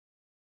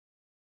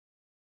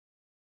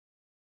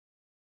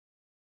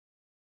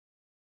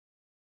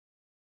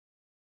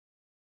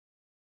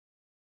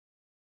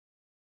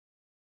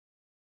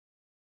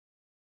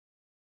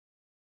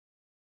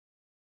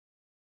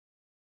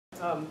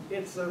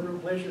It's a real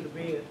pleasure to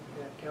be at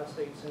Cal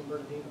State San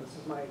Bernardino. This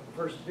is my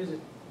first visit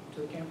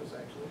to the campus,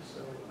 actually.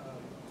 So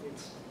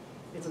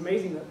it's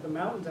amazing that the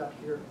mountains out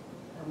here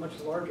are much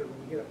larger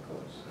when you get up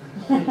close.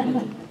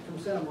 From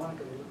Santa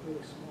Monica, they look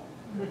really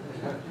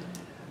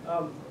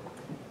small.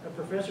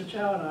 Professor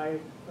Chow and I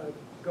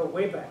go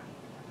way back,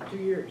 2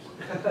 years.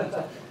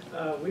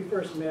 We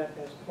first met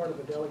as part of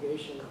a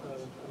delegation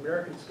of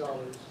American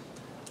scholars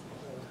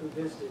who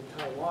visited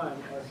Taiwan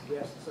as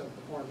guests of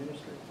the foreign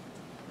ministry.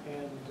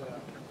 And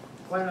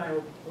quite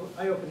an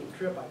eye-opening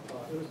trip, I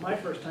thought. It was my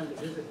first time to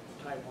visit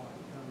Taiwan,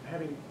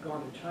 having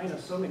gone to China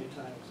so many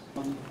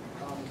times.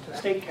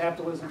 State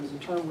capitalism is a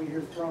term we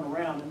hear thrown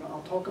around, and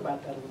I'll talk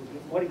about that a little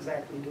bit. What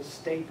exactly does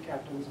state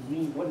capitalism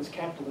mean? What is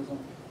capitalism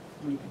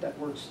when you put that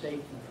word state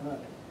in front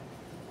of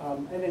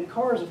it? And then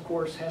cars, of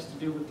course, has to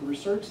do with the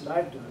research that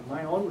I've done.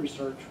 My own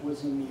research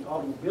was in the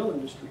automobile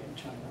industry in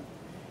China,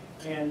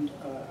 and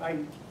I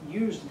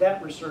used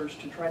that research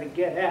to try to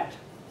get at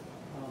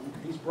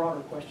these broader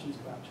questions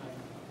about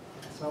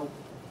China. So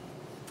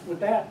with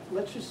that,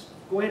 let's just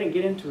go ahead and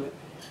get into it.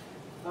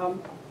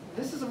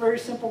 This is a very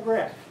simple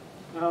graph,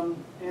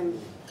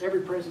 and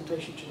every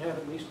presentation should have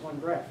at least one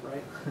graph,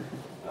 right?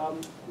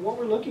 What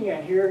we're looking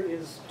at here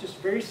is just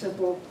very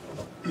simple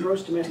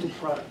gross domestic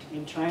product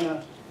in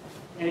China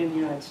and in the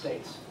United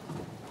States.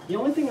 The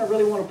only thing I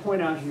really want to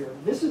point out here,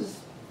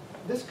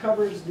 this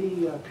covers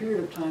the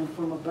period of time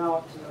from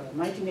about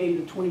 1980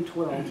 to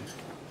 2012,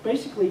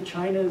 basically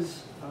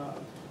China's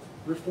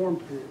reform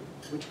period,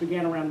 which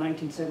began around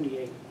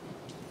 1978.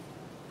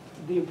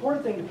 The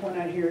important thing to point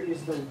out here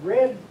is the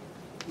red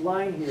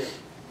line here.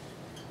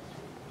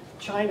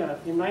 China,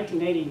 in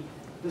 1980,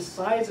 the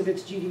size of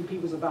its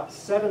GDP was about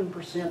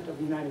 7% of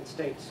the United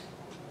States.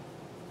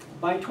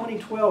 By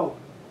 2012,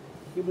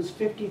 it was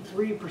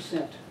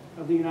 53%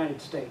 of the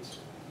United States.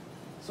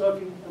 So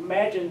if you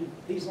imagine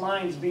these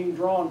lines being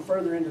drawn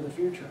further into the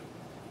future,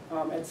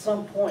 at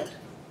some point,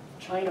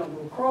 China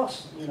will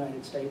cross the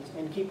United States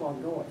and keep on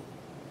going.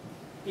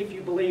 If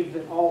you believe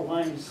that all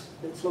lines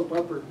that slope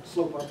upward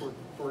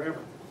forever,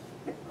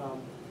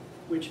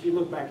 which if you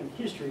look back in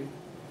history,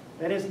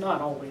 that is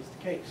not always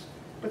the case.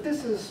 But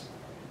this is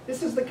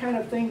the kind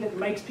of thing that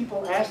makes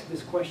people ask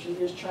this question,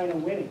 is China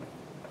winning?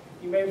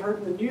 You may have heard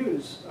in the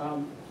news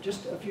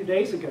just a few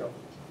days ago,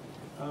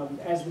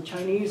 as the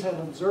Chinese have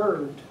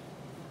observed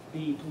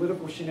the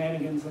political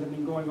shenanigans that have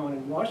been going on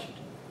in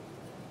Washington,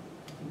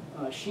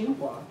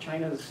 Xinhua,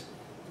 China's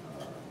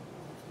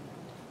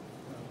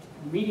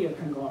media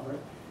conglomerate,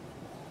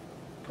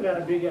 put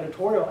out a big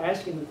editorial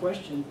asking the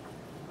question,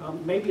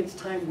 maybe it's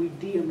time we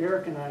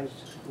de-Americanize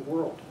the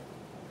world.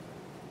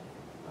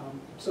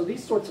 So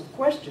these sorts of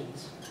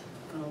questions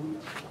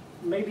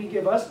maybe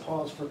give us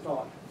pause for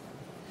thought.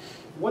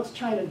 What's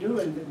China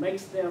doing that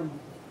makes them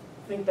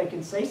think they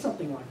can say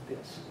something like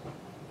this?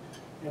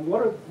 And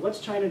what's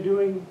China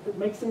doing that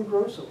makes them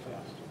grow so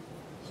fast?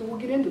 So we'll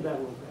get into that a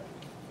little bit.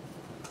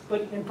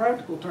 But in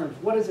practical terms,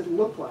 what does it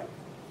look like?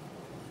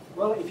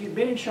 Well, if you've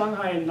been in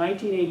Shanghai in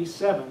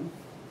 1987,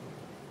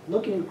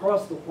 looking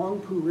across the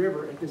Huangpu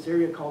River at this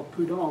area called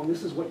Pudong,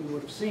 this is what you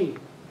would have seen.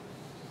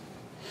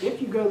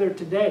 If you go there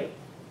today,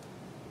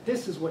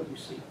 this is what you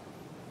see.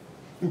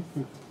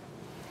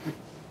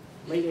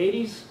 Late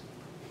 80s,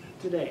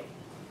 today.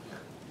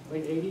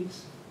 Late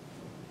 80s,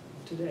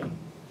 today.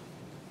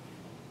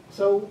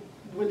 So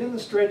within the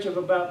stretch of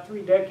about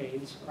 3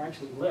 decades, or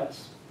actually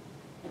less,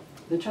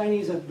 the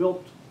Chinese have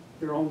built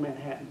their own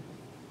Manhattan.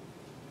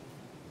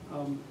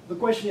 The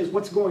question is,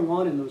 what's going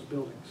on in those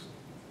buildings?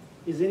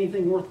 Is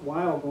anything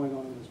worthwhile going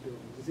on in those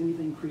buildings? Is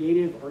anything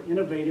creative or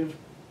innovative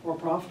or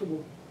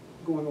profitable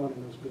going on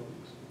in those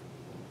buildings?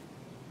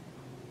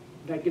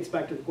 That gets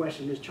back to the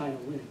question, is China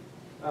winning?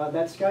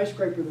 That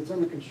skyscraper that's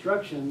under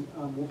construction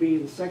will be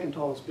the second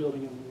tallest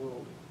building in the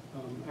world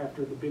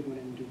after the big one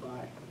in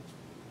Dubai.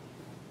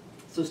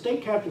 So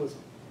state capitalism.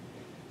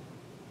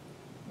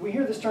 We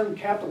hear this term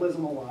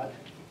capitalism a lot.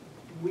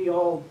 We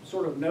all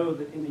sort of know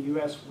that in the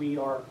US we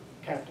are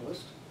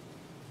capitalist,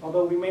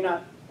 although we may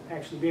not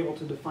actually be able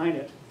to define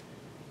it.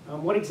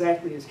 What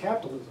exactly is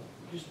capitalism,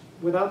 just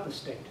without the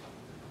state?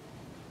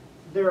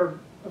 There are,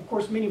 of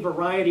course, many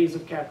varieties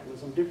of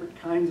capitalism, different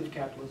kinds of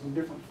capitalism,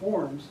 different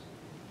forms,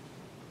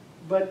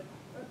 but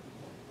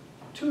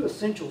two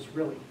essentials,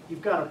 really.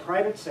 You've got a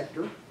private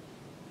sector,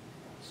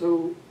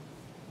 so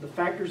the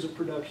factors of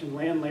production,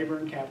 land, labor,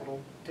 and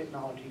capital,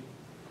 technology,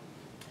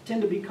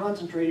 tend to be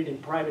concentrated in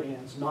private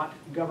hands, not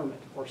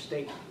government or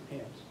state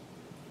hands.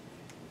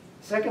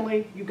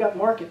 Secondly, you've got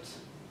markets.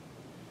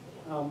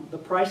 The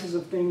prices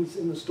of things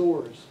in the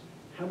stores,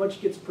 how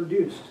much gets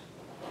produced.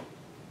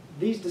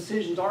 These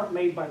decisions aren't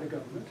made by the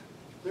government.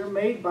 They're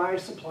made by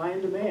supply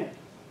and demand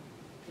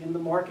in the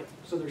market.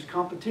 So there's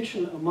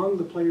competition among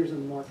the players in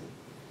the market.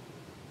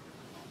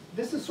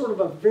 This is sort of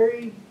a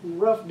very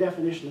rough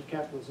definition of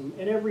capitalism,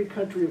 and every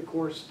country, of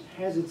course,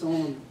 has its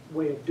own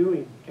way of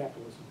doing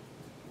capitalism.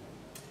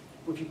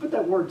 If you put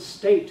that word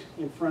state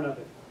in front of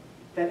it,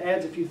 that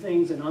adds a few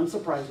things, and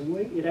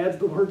unsurprisingly, it adds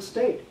the word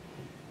state.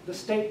 The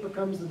state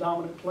becomes the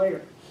dominant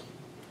player.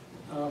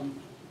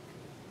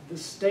 The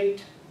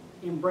state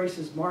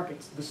embraces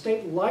markets. The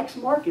state likes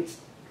markets.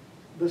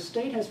 The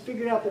state has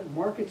figured out that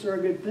markets are a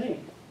good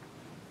thing.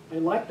 They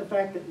like the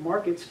fact that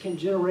markets can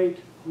generate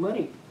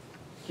money,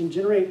 can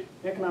generate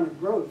economic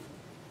growth.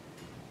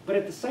 But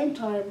at the same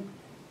time,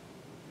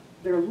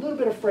 they're a little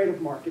bit afraid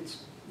of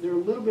markets. They're a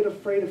little bit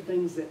afraid of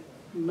things that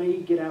may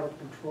get out of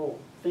control,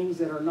 things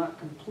that are not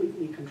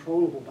completely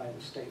controllable by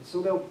the state.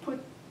 So they'll put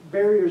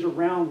barriers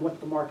around what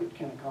the market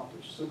can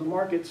accomplish. So the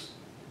markets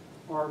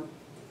are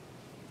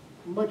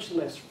much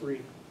less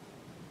free.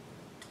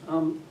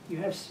 You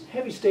have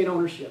heavy state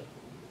ownership,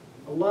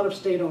 a lot of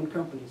state-owned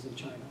companies in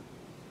China.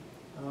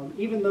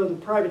 Even though the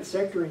private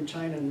sector in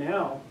China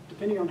now,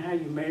 depending on how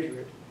you measure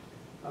it,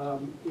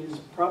 is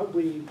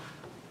probably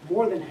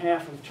more than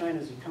half of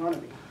China's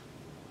economy.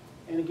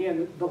 And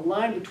again, the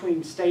line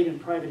between state and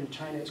private in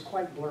China is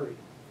quite blurry.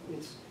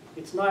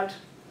 It's not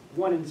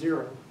 1 and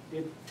 0.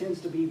 It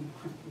tends to be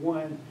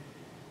 1,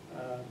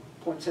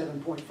 0.7,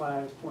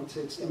 0.5,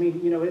 0.6. I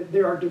mean, you know,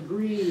 there are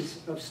degrees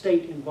of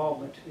state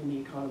involvement in the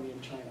economy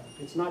in China.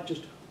 It's not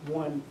just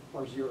 1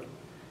 or 0.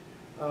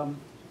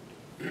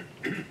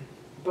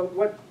 But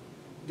what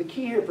the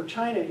key here for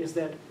China is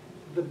that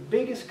the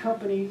biggest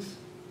companies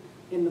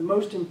in the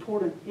most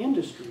important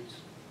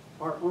industries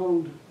are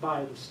owned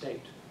by the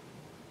state.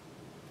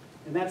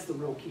 And that's the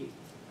real key.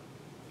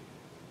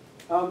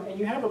 And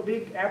you have a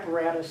big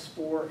apparatus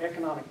for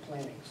economic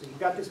planning. So you've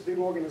got this big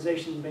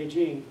organization in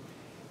Beijing,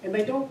 and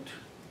they don't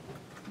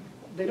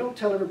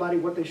tell everybody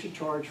what they should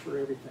charge for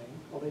everything,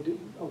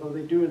 although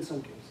they do in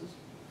some cases.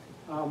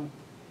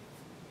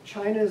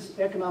 China's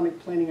economic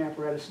planning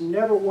apparatus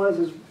never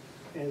was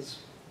as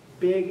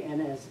big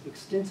and as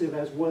extensive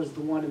as was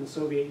the one in the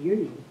Soviet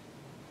Union.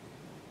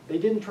 They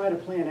didn't try to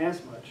plan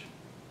as much.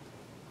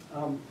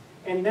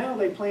 And now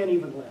they plan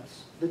even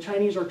less. The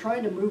Chinese are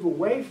trying to move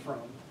away from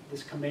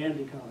this command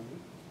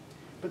economy,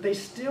 but they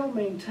still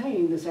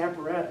maintain this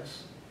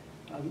apparatus.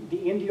 The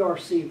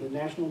NDRC, the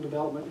National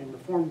Development and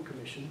Reform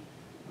Commission,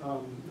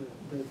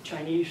 the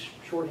Chinese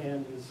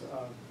shorthand is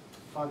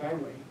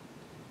Fagaiwei.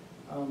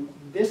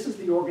 This is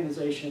the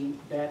organization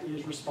that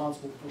is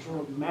responsible for sort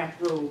of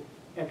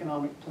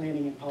macroeconomic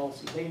planning and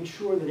policy. They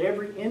ensure that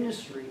every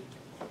industry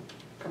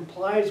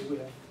complies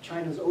with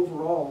China's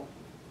overall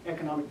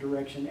economic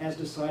direction as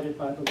decided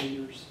by the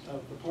leaders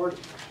of the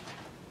party.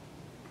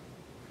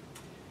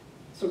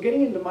 So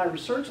getting into my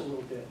research a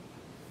little bit,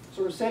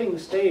 sort of setting the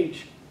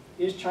stage,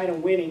 is China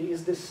winning?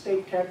 Is this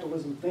state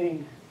capitalism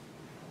thing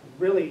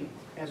really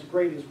as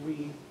great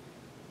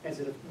as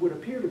it would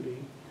appear to be?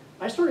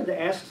 I started to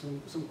ask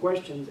some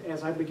questions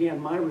as I began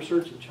my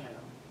research in China.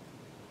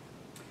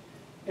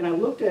 And I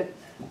looked at,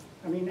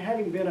 I mean,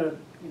 having been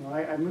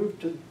I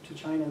moved to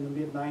China in the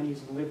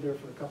mid-90s and lived there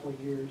for a couple of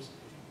years,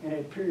 and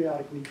had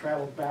periodically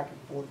traveled back and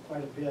forth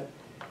quite a bit.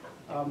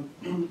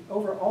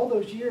 Over all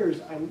those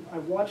years, I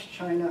watched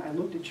China, I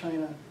looked at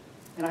China,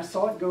 and I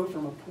saw it go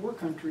from a poor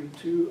country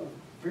to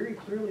a very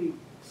clearly,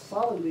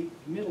 solidly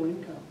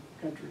middle-income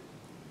country.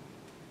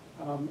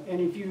 And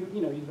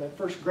if that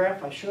first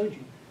graph I showed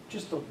you,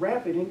 just the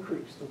rapid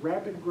increase, the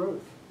rapid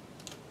growth.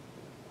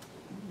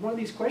 One of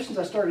these questions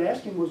I started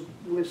asking was,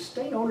 if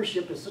state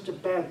ownership is such a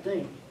bad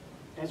thing,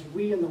 as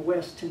we in the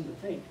West tend to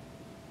think,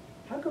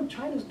 how come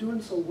China's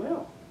doing so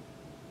well?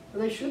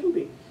 Well, they shouldn't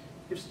be.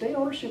 If state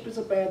ownership is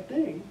a bad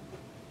thing,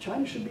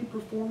 China should be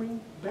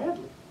performing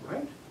badly,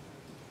 right?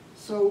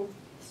 So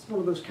it's one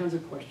of those kinds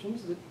of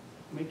questions that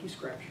make you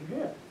scratch your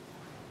head.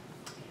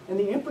 And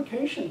the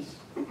implications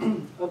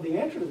of the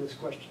answer to this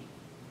question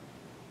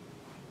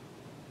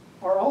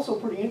are also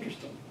pretty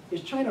interesting.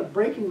 Is China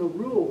breaking the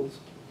rules,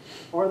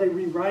 or are they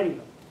rewriting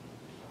them?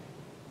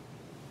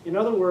 In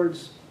other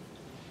words,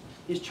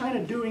 is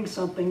China doing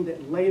something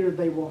that later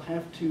they will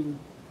have to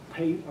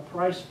pay a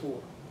price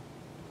for?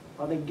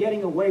 Are they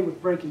getting away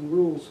with breaking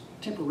rules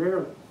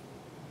temporarily?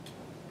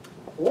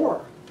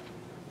 Or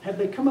have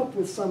they come up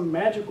with some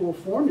magical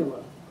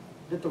formula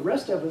that the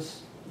rest of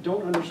us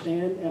don't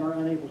understand and are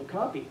unable to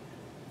copy?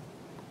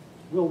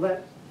 Will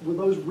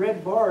those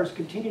red bars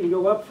continue to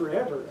go up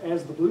forever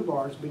as the blue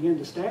bars begin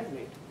to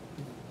stagnate?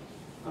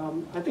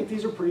 I think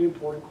these are pretty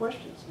important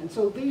questions. And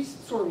so these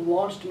sort of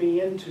launched me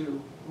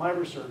into my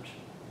research.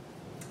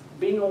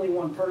 Being only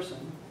one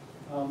person,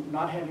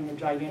 not having a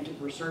gigantic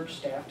research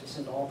staff to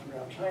send all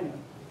throughout China,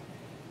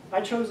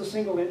 I chose a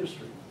single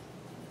industry.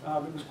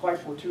 It was quite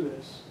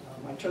fortuitous.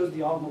 I chose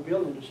the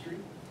automobile industry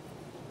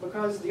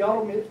because the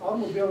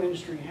automobile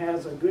industry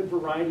has a good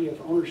variety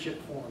of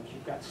ownership forms.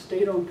 You've got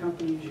state-owned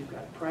companies, you've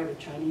got private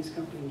Chinese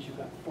companies, you've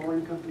got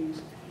foreign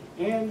companies,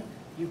 and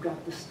you've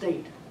got the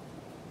state,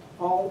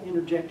 all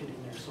interjected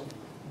in there. So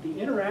the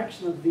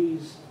interaction of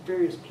these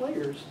various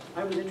players,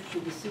 I was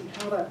interested to see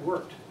how that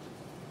worked.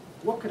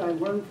 What could I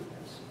learn from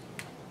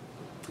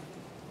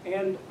this?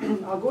 And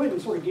I'll go ahead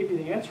and sort of give you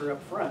the answer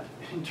up front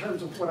in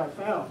terms of what I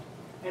found.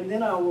 And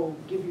then I will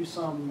give you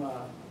some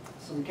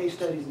case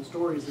studies and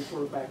stories that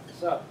sort of back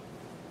this up.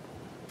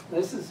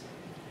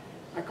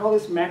 I call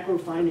this macro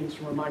findings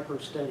from a micro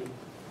study.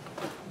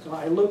 So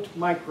I looked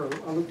micro,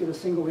 I looked at a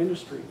single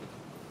industry.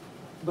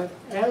 But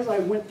as I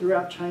went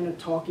throughout China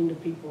talking to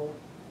people,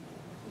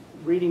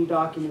 reading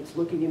documents,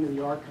 looking into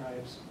the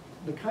archives,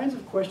 the kinds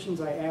of questions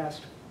I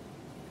asked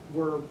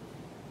were,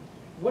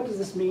 what does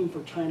this mean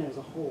for China as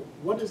a whole?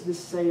 What does this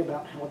say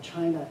about how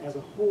China as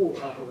a whole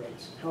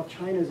operates, how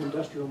China's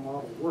industrial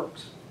model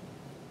works?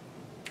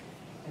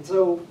 And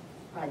so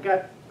I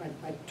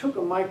took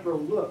a micro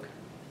look,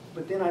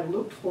 but then I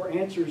looked for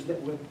answers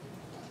that would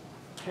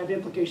have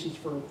implications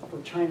for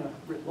China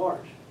writ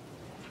large.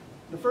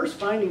 The first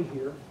finding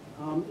here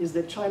is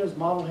that China's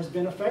model has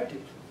been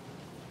effective,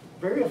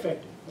 very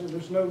effective.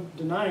 There's no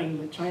denying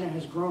that China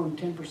has grown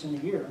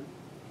 10% a year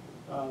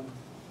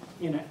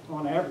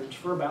on average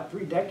for about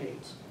 3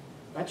 decades.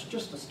 That's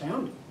just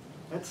astounding.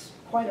 That's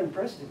quite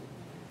impressive.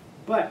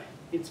 But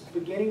it's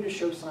beginning to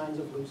show signs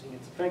of losing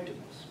its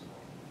effectiveness.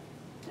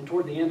 And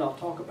toward the end, I'll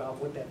talk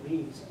about what that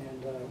means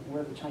and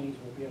where the Chinese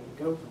will be able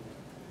to go from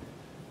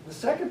there. The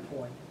second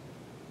point,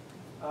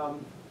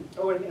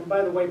 and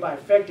by the way, by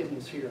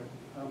effectiveness here,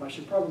 I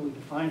should probably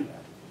define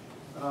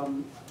that.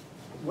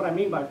 What I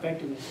mean by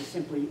effectiveness is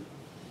simply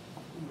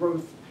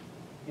growth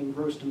in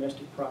gross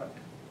domestic product.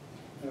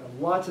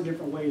 Lots of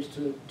different ways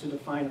to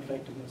define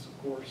effectiveness,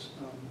 of course.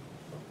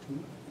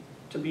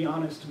 To be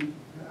honest,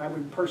 I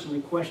would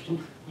personally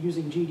question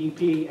using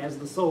GDP as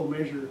the sole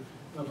measure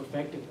of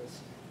effectiveness.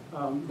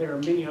 There are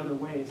many other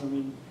ways. I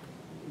mean,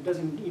 it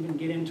doesn't even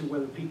get into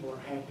whether people are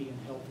happy and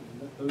healthy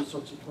and those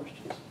sorts of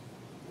questions.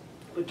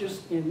 But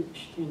just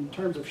in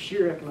terms of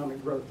sheer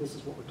economic growth, this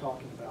is what we're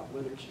talking about,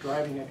 whether it's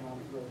driving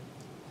economic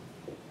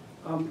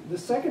growth. The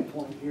second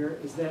point here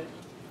is that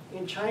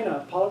in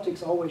China,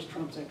 politics always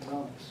trumps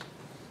economics.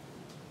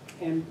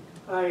 And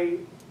I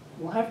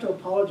will have to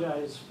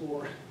apologize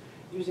for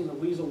using the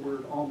weasel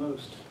word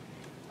almost.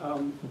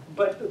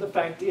 But the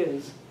fact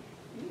is,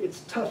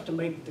 it's tough to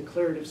make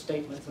declarative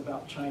statements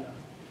about China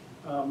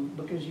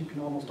because you can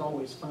almost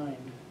always find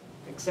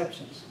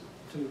exceptions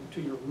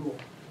to your rule.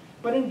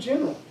 But in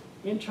general,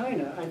 in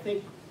China, I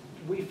think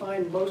we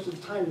find most of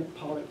the time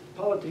that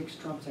politics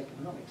trumps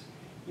economics.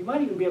 You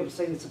might even be able to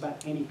say this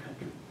about any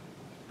country,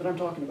 but I'm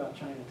talking about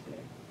China today.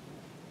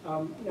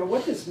 Now,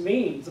 what this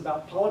means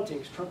about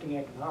politics trumping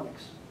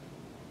economics,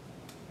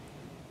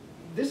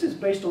 this is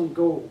based on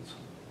goals.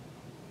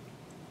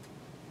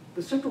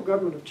 The central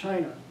government of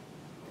China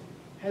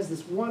has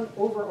this one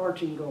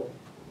overarching goal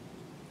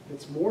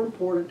that's more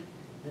important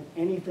than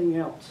anything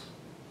else,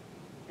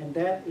 and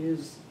that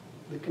is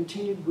the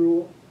continued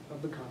rule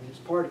of the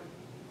Communist Party.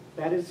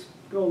 That is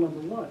goal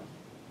number one.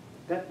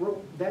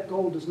 That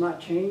goal does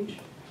not change.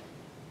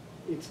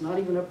 It's not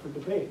even up for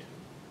debate.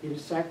 It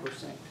is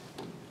sacrosanct.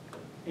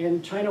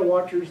 And China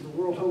watchers the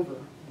world over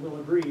will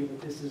agree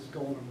that this is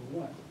goal number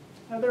one.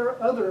 Now, there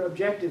are other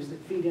objectives that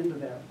feed into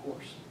that, of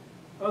course,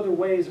 other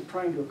ways of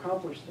trying to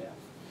accomplish that.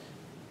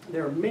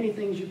 There are many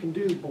things you can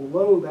do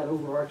below that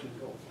overarching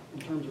goal in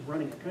terms of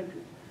running a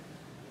country.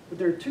 But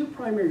there are 2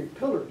 primary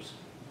pillars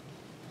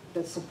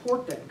that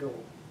support that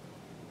goal.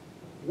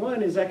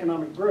 One is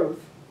economic growth,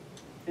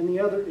 and the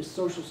other is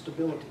social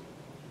stability.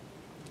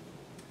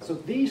 So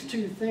these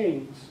 2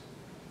 things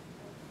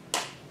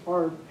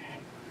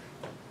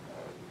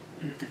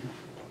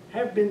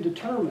have been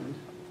determined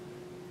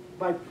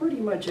by pretty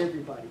much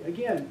everybody.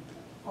 Again,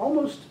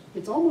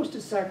 it's almost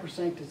as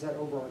sacrosanct as that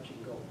overarching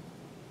goal.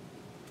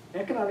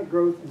 Economic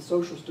growth and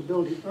social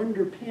stability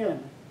underpin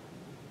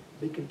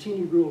the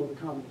continued rule of the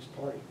Communist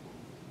Party.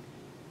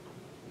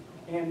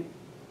 And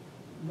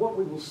what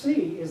we will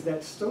see is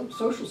that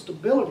social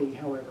stability,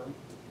 however,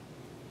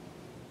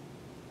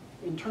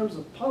 in terms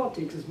of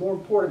politics, is more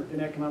important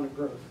than economic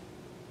growth.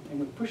 And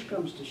when push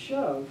comes to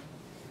shove,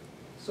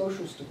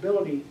 social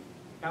stability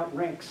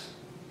outranks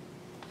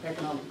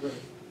economic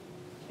growth.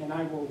 And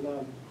I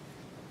will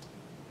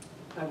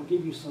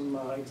give you some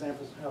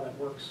examples of how that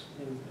works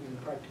in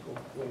practical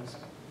ways.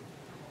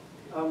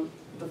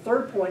 The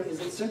third point is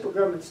that central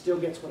government still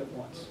gets what it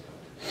wants.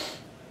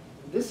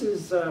 This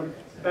is,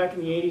 back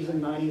in the 80s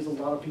and 90s, a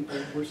lot of people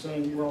were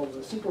saying, well,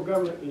 the central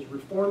government is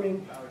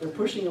reforming. They're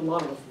pushing a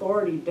lot of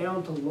authority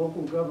down to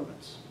local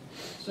governments.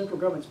 Central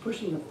government's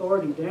pushing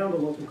authority down to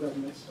local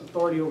governments,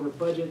 authority over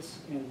budgets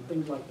and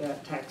things like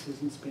that,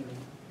 taxes and spending.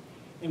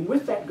 And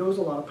with that goes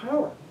a lot of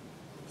power.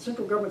 The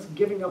central government's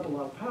giving up a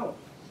lot of power.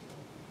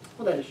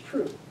 Well, that is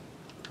true.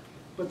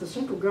 But the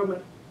central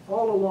government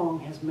all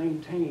along has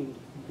maintained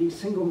the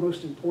single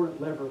most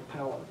important lever of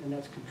power, and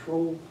that's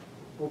control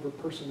over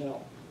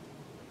personnel.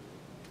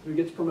 Who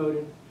gets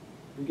promoted,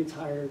 who gets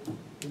hired,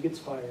 who gets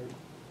fired.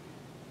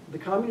 The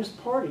Communist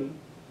Party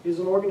is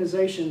an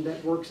organization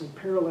that works in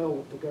parallel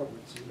with the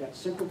government. So you've got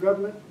central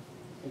government,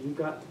 and you've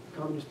got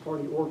Communist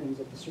Party organs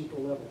at the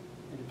central level.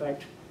 And in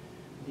fact,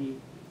 the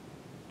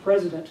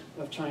president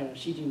of China,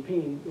 Xi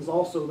Jinping, is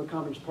also the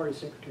Communist Party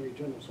Secretary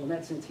General. So in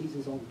that sense, he's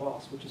his own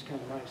boss, which is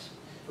kind of nice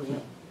for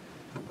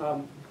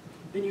him.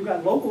 Then you've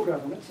got local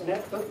governments, and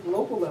at the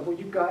local level,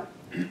 you've got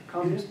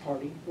Communist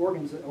Party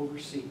organs that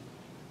oversee.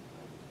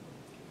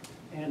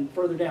 And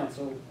further down,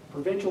 so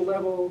provincial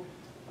level,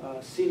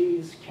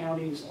 cities,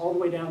 counties, all the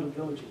way down to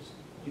villages.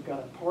 You've got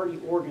a party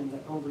organ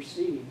that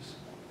oversees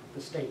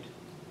the state.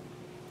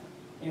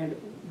 And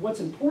what's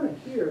important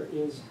here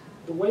is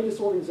the way this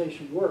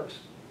organization works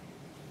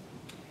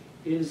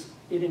is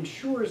it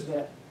ensures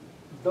that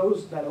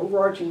that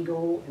overarching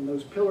goal and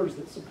those pillars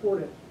that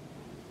support it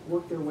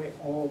work their way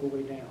all the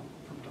way down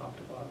from top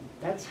to bottom.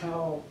 That's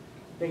how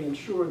they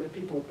ensure that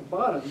people at the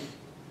bottom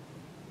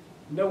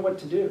know what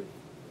to do.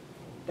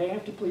 They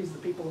have to please the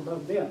people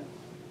above them,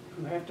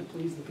 who have to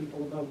please the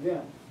people above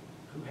them,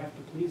 who have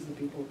to please the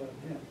people above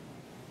them.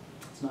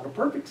 It's not a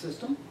perfect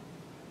system,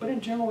 but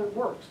in general it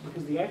works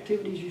because the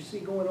activities you see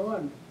going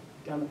on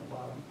down at the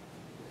bottom,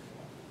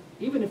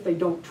 even if they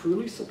don't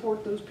truly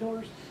support those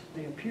pillars,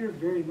 they appear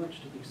very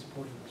much to be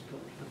supporting those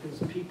pillars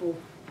because people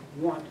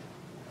want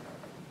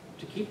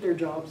to keep their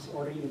jobs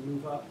or to even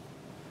move up.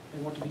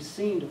 They want to be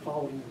seen to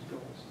following those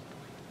goals.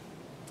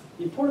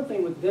 The important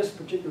thing with this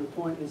particular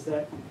point is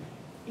that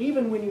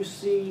even when you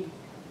see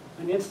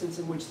an instance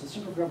in which the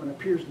central government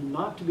appears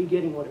not to be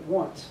getting what it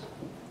wants,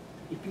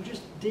 if you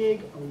just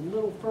dig a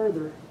little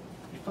further,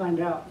 you find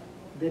out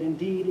that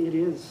indeed it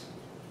is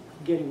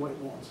getting what it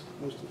wants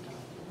most of the time.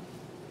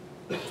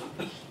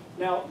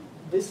 Now,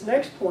 this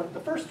next point, the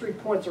first 3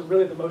 points are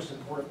really the most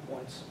important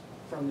points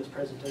from this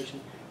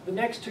presentation. The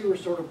next 2 are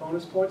sort of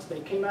bonus points. They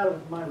came out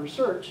of my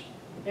research,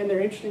 and they're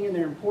interesting and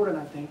they're important,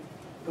 I think,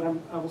 but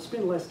I will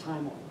spend less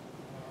time on them.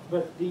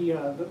 But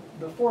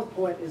the fourth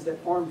point is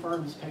that foreign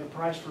firms pay a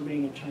price for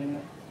being in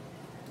China.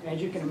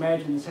 As you can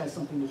imagine, this has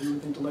something to do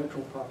with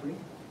intellectual property.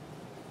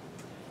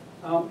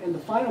 And the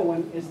final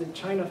one is that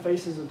China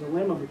faces a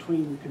dilemma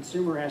between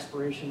consumer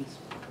aspirations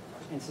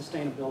and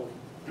sustainability.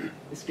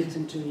 This gets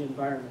into the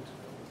environment.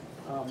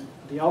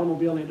 The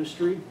automobile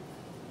industry,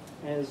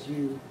 as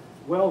you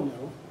well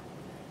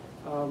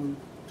know,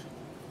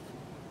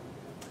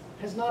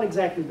 has not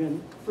exactly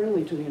been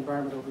friendly to the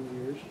environment over the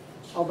years,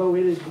 although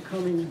it is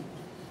becoming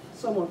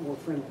somewhat more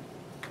friendly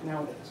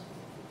nowadays.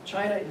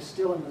 China is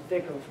still in the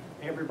thick of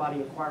everybody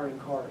acquiring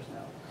cars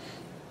now.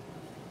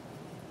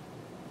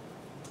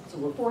 So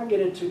before I get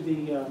into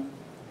the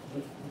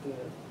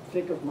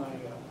thick of my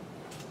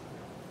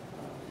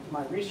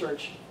my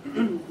research,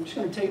 I'm just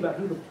going to tell you about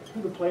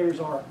who the players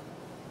are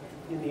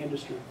in the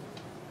industry.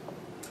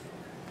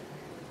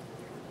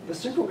 The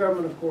central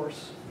government, of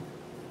course,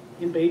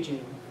 in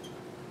Beijing,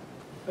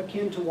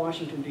 akin to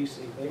Washington,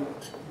 D.C. They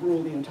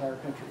rule the entire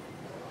country.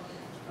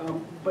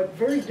 But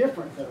very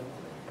different, though.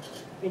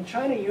 In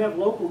China, you have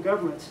local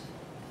governments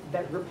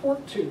that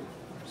report to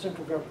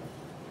central government.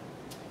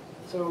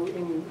 So,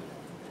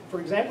 for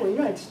example, in the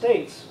United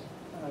States,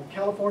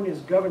 California's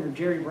Governor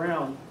Jerry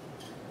Brown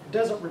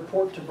doesn't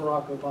report to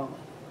Barack Obama.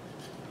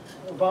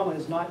 Obama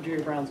is not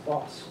Jerry Brown's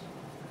boss.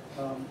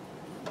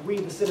 We,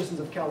 the citizens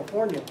of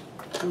California,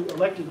 who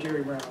elected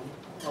Jerry Brown,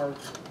 are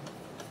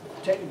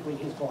technically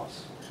his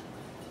boss.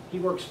 He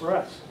works for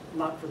us,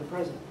 not for the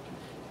president.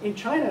 In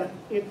China,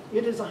 it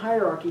is a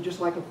hierarchy just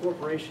like a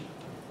corporation.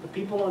 The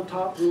people on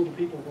top rule the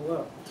people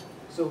below.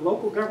 So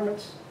local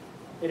governments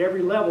at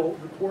every level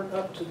report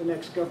up to the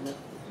next government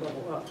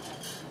level up.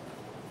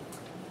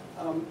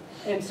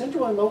 And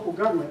central and local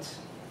governments,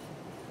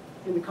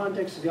 in the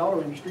context of the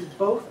auto industry,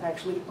 both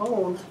actually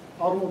own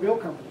automobile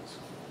companies.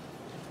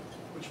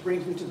 Which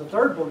brings me to the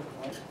third bullet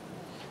point,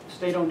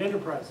 state-owned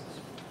enterprises.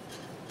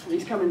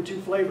 These come in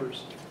 2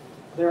 flavors.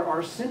 There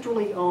are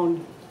centrally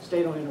owned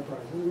state-owned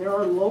enterprises, and there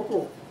are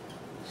local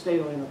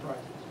state-owned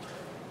enterprises.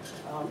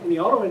 In the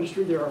auto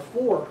industry, there are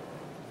 4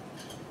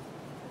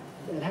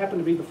 that happen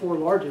to be the 4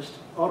 largest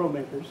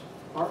automakers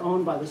are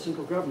owned by the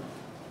central government.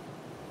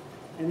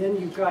 And then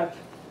you've got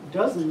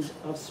dozens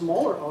of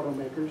smaller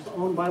automakers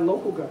owned by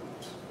local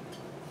governments.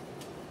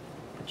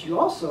 But you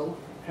also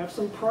have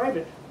some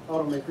private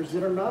automakers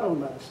that are not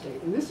owned by the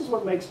state. And this is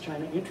what makes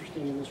China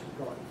interesting in this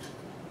regard.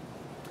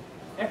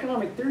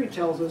 Economic theory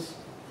tells us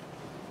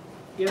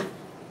if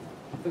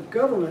the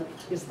government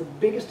is the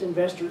biggest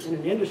investor in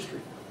an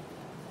industry,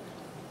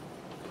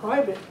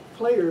 private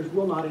players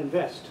will not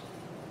invest.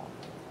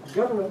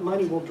 Government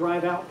money will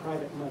drive out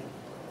private money.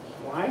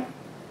 Why?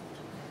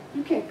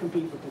 You can't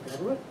compete with the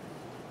government.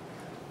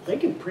 They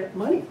can print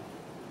money.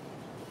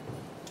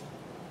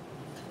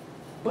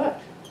 But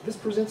this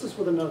presents us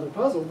with another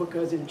puzzle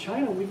because in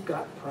China we've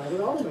got private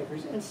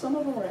automakers, and some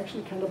of them are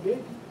actually kind of big.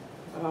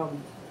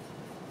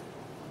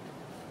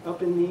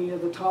 Up in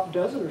the top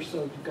dozen or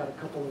so, you've got a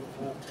couple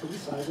of pretty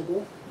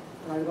sizable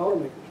private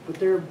automakers, but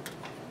they're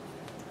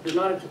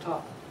not at the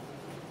top.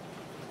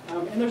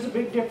 And there's a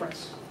big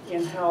difference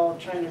in how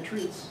China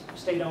treats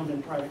state-owned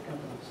and private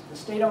companies. The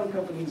state-owned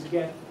companies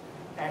get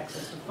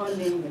access to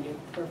funding, they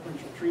get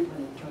preferential treatment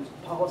in terms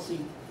of policy.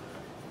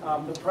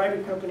 The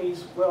private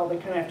companies, well, they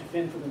kind of have to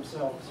fend for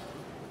themselves.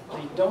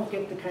 They don't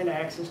get the kind of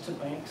access to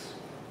banks.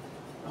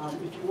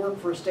 If you work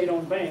for a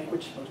state-owned bank,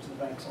 which most of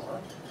the banks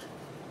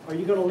are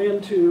you going to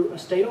lend to a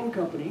state-owned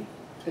company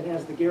that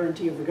has the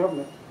guarantee of the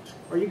government?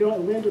 Or are you going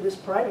to lend to this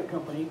private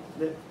company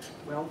that,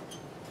 well,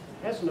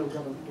 has no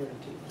government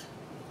guarantee?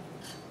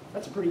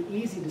 That's a pretty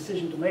easy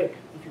decision to make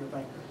if you're a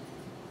banker.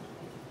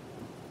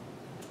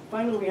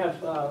 Finally, we have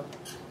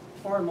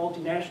foreign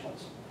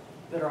multinationals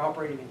that are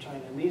operating in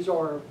China. And these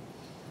are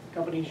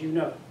companies you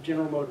know,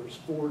 General Motors,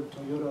 Ford,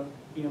 Toyota,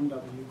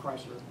 BMW,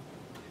 Chrysler.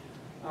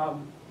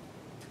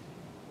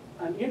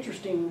 An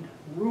interesting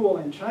rule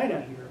in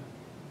China here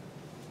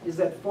is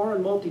that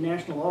foreign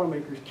multinational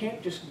automakers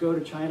can't just go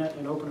to China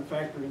and open a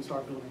factory and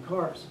start building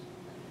cars.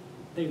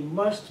 They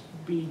must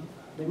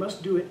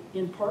do it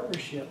in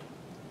partnership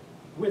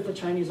with a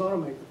Chinese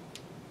automaker.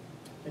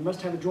 They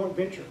must have a joint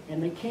venture,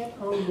 and they can't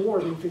own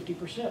more than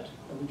 50%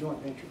 of the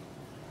joint venture.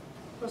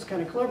 That's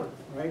kind of clever,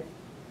 right?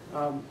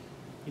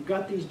 You've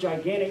got these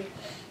gigantic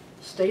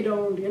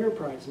state-owned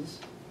enterprises,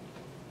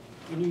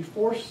 and you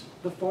force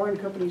the foreign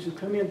companies who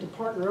come in to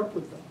partner up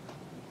with them,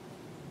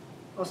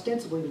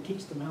 ostensibly to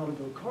teach them how to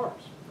build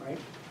cars, right?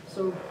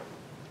 So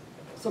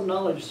some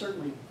knowledge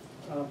certainly,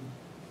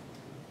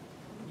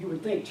 you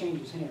would think,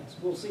 changes hands.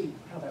 We'll see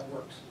how that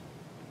works.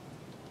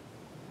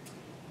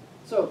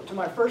 So to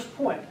my first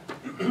point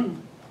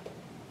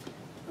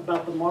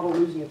about the model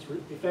losing its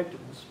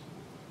effectiveness.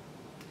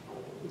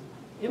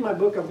 In my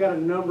book, I've got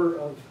a number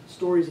of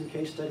stories and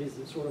case studies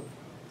that sort of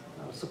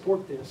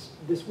support this.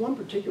 This one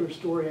particular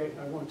story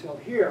I want to tell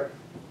here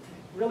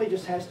really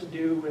just has to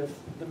do with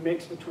the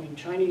mix between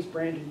Chinese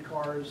branded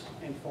cars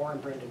and foreign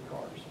branded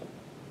cars.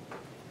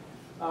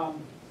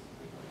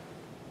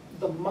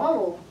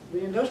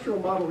 The industrial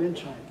model in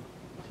China,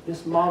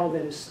 this model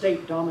that is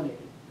state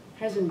dominated,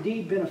 has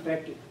indeed been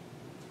effective.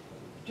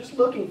 Just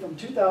looking from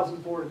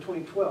 2004 to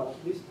 2012,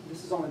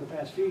 this is only the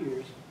past few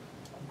years,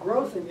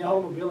 growth in the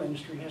automobile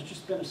industry has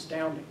just been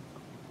astounding.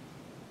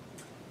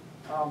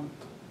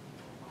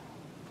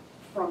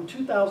 From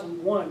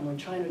 2001, when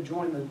China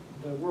joined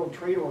the World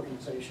Trade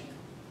Organization,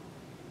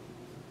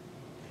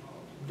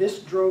 this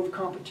drove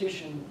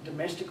competition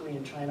domestically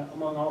in China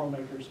among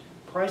automakers.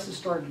 Prices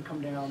started to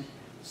come down.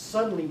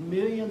 Suddenly,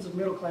 millions of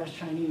middle-class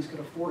Chinese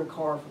could afford a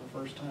car for the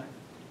first time.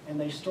 And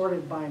they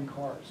started buying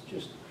cars,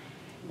 just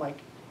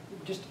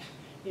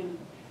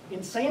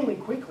insanely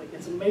quickly.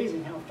 It's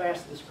amazing how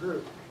fast this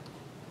grew.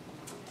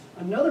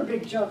 Another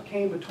big jump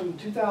came between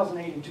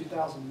 2008 and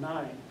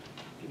 2009.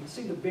 You can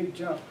see the big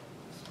jump.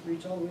 Does it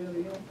reach all the way to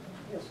the end?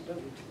 Yes, it does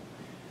reach.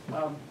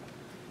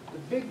 The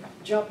big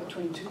jump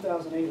between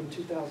 2008 and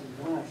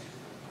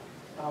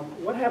 2009.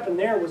 What happened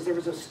there was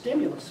a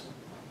stimulus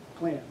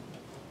plan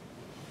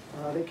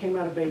that came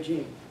out of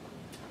Beijing.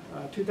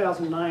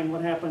 2009,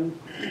 what happened?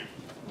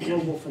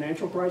 Global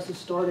financial crisis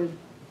started.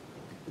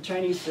 The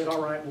Chinese said,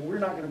 all right, well, we're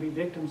not going to be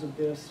victims of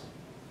this.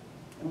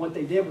 And what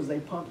they did was they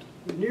pumped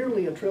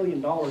nearly $1 trillion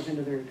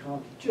into their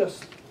economy,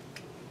 just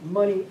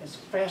money as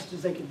fast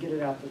as they could get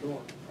it out the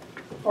door.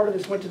 Part of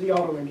this went to the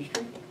auto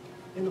industry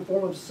in the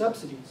form of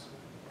subsidies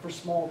for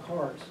small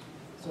cars.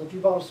 So if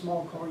you bought a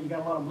small car, you got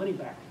a lot of money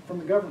back from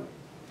the government.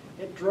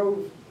 It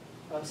drove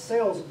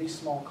sales of these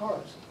small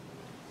cars.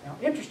 Now,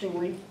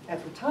 interestingly,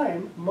 at the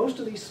time, most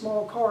of these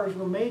small cars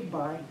were made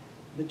by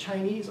the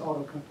Chinese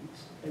auto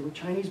companies. They were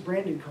Chinese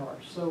branded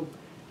cars. So,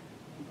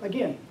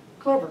 again,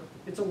 clever.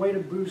 It's a way to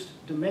boost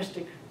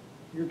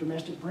your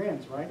domestic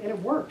brands, right? And it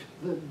worked.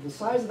 The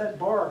size of that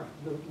bar,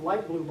 the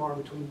light blue bar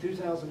between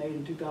 2008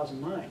 and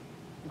 2009,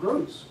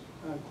 grows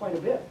quite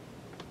a bit.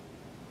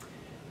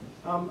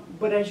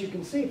 But as you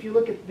can see, if you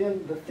look at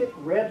then the thick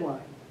red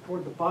line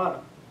toward the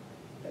bottom,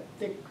 that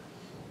thick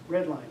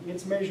red line,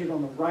 it's measured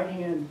on the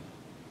right-hand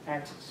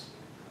axis.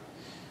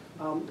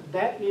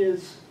 That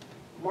is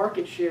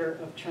market share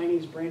of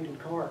Chinese branded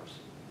cars.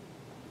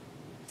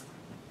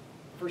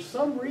 For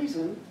some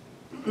reason,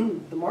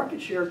 the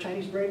market share of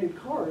Chinese branded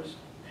cars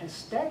has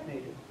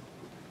stagnated.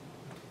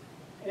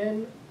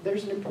 And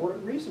there's an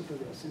important reason for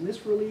this, and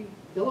this really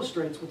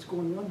illustrates what's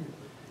going on here.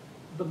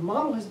 The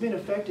model has been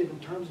effective in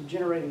terms of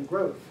generating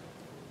growth,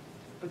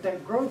 but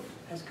that growth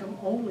has come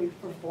only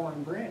for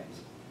foreign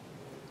brands.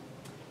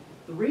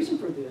 The reason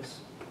for this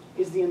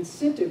is the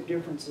incentive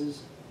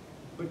differences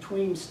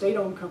between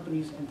state-owned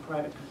companies and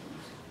private companies.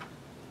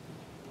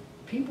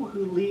 People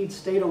who lead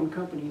state-owned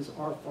companies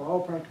are, for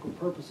all practical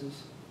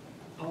purposes,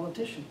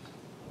 politicians.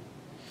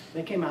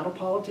 They came out of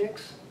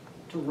politics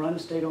to run a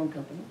state-owned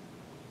company.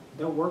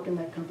 They'll work in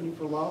that company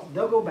for a while.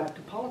 They'll go back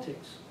to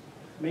politics.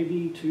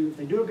 Maybe if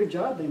they do a good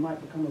job, they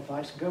might become a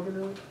vice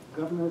governor,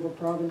 governor of a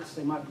province.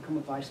 They might become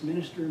a vice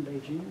minister in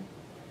Beijing.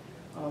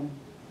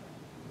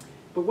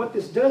 But what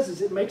this does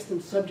is it makes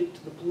them subject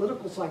to the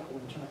political cycle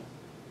in China,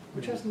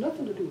 which has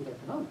nothing to do with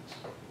economics,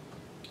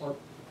 or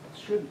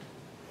shouldn't.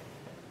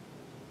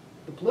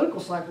 The political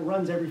cycle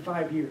runs every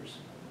 5 years.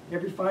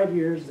 Every 5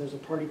 years, there's a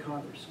party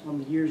congress on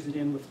the years that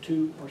end with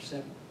 2 or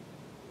 7.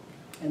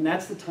 And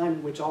that's the time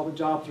in which all the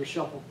jobs are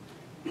shuffled.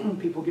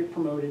 People get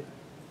promoted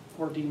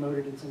or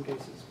demoted in some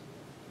cases.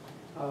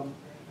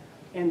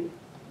 And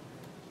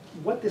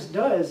what this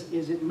does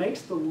is it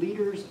makes the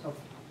leaders of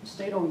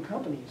state-owned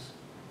companies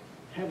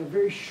have a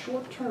very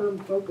short-term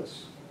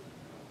focus.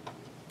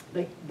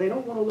 They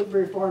don't want to look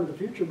very far into the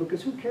future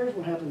because who cares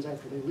what happens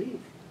after they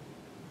leave?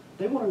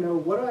 They want to know,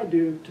 what do I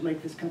do to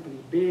make this company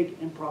big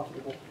and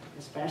profitable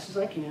as fast as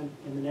I can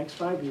in the next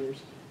 5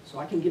 years so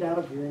I can get out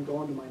of here and go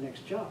on to my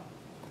next job.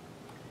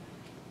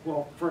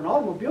 Well, for an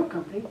automobile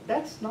company,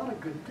 that's not a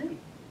good thing.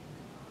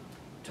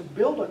 To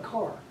build a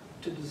car,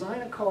 to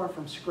design a car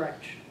from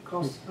scratch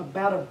costs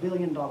about $1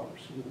 billion.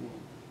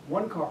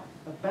 One car,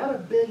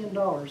 about $1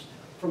 billion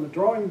from the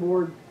drawing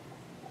board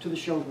to the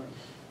showroom.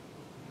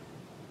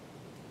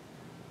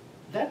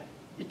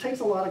 It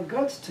takes a lot of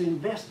guts to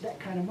invest that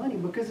kind of money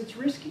because it's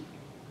risky.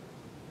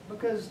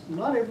 Because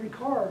not every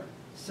car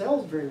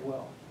sells very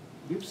well.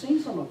 You've seen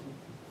some of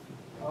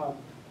them.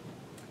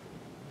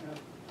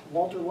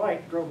 Walter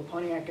White drove a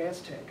Pontiac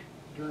Aztec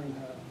during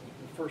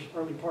the first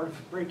early part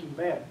of Breaking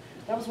Bad.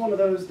 That was one of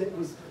those that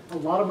was a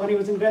lot of money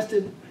was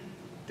invested,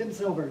 didn't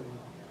sell very well.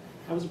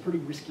 That was a pretty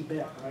risky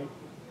bet, right?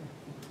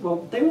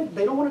 Well, they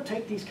don't want to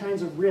take these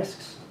kinds of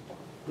risks.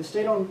 The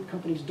state-owned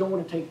companies don't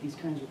want to take these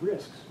kinds of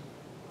risks.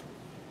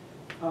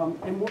 Well,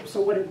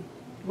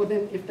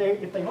 then if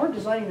they aren't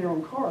designing their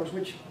own cars,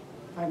 which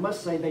I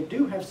must say they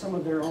do have some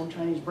of their own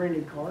Chinese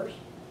branded cars,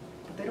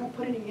 but they don't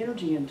put any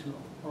energy into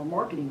them or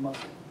marketing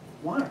muscle.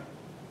 Why?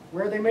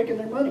 Where are they making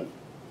their money?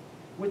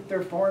 With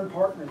their foreign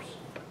partners.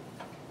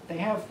 They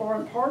have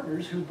foreign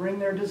partners who bring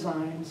their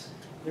designs,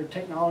 their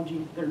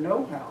technology, their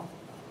know-how.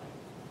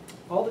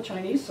 All the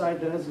Chinese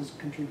side does is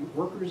contribute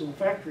workers in a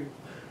factory,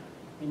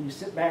 and you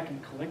sit back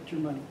and collect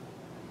your money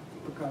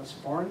because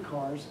foreign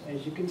cars,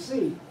 as you can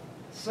see,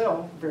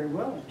 sell very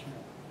well in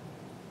China.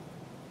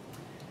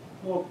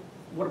 Well,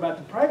 what about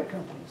the private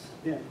companies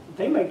then?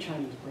 They make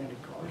Chinese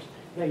branded cars.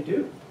 They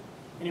do.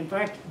 And in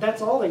fact,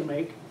 that's all they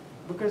make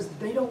because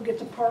they don't get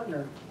to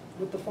partner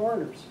with the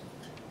foreigners.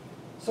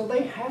 So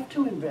they have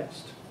to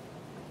invest.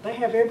 They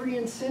have every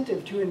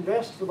incentive to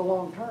invest for the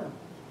long term.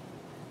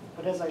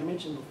 But as I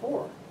mentioned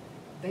before,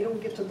 they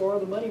don't get to borrow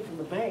the money from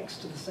the banks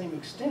to the same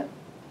extent.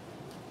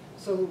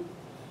 So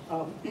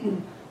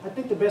I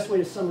think the best way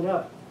to sum it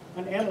up,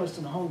 an analyst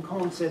in Hong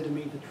Kong said to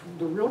me that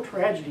the real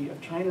tragedy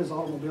of China's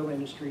automobile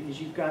industry is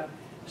you've got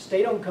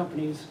state-owned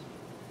companies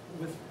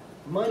with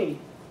money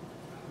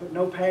but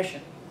no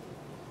passion.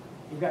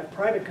 You've got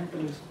private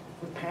companies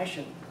with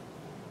passion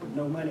but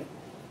no money.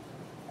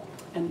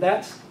 And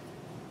that's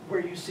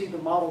where you see the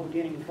model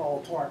beginning to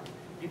fall apart.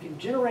 You can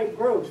generate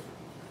growth,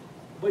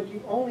 but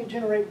you only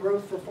generate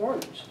growth for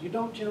foreigners. You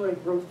don't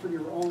generate growth for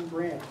your own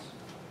brands.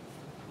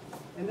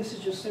 And this is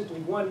just simply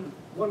one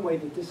way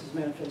that this is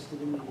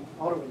manifested in the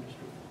auto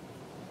industry.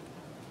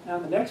 Now,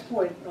 the next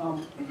point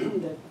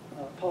that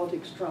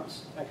politics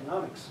trumps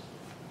economics.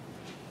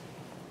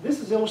 This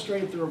is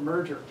illustrated through a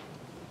merger.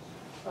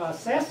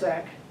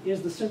 SASAC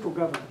is the central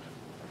government.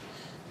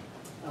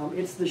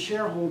 It's the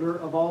shareholder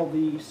of all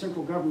the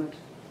central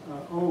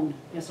government-owned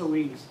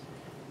SOEs.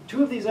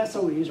 Two of these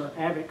SOEs are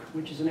AVIC,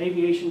 which is an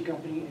aviation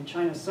company, and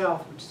China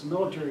South, which is a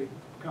military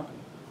company.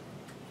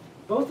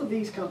 Both of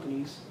these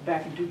companies,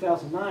 back in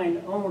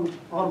 2009, owned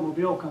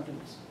automobile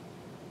companies.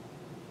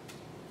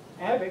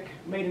 AVIC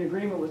made an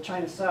agreement with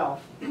China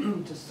South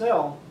to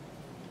sell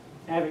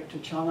AVIC to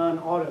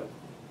Chang'an Auto.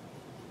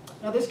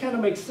 Now this kind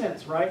of makes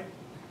sense, right?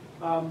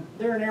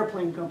 They're an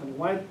airplane company.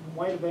 Why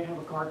do they have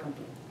a car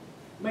company?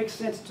 It makes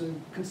sense to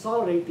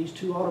consolidate these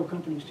two auto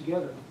companies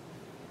together.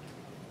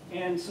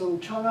 And so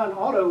Chang'an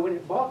Auto, when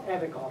it bought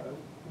AVIC Auto,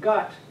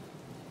 got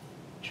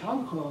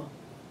Changhe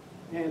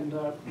and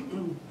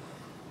I'm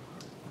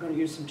going to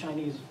use some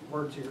Chinese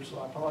words here, so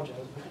I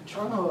apologize. But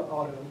Changhe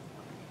Auto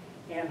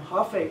and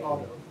Hefei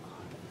Auto,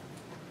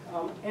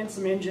 and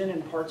some engine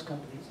and parts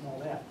companies and all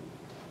that.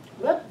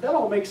 That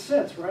all makes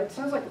sense, right? It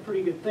sounds like a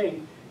pretty good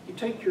thing. You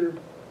take your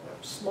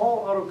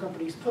small auto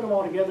companies, put them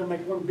all together,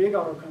 make one big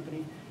auto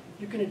company,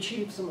 you can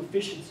achieve some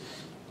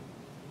efficiencies.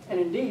 And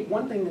indeed,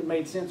 one thing that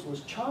made sense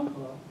was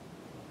Changhe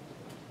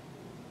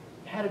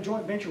had a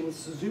joint venture with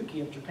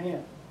Suzuki of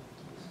Japan.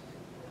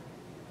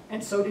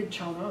 And so did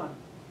Chang'an.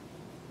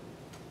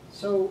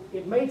 So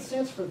it made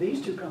sense for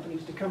these two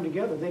companies to come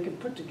together. They could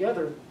put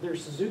together their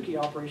Suzuki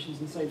operations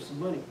and save some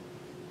money.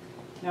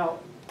 Now,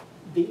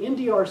 the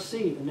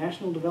NDRC, the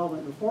National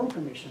Development Reform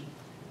Commission,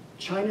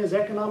 China's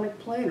economic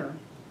planner,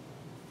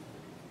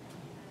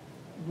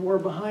 were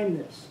behind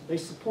this. They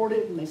support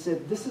it and they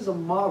said, this is a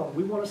model.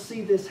 We want to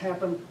see this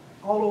happen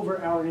all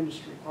over our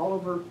industry, all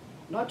over,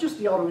 not just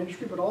the auto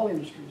industry, but all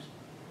industries.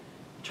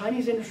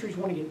 Chinese industries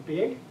want to get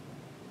big.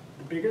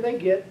 The bigger they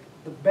get,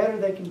 the better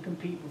they can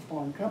compete with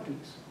foreign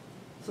companies.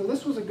 So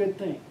this was a good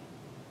thing.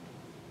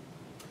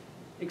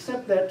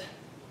 Except that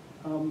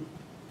in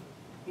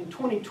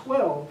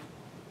 2012,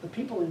 the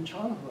people in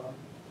Changhe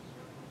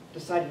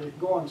decided to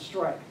go on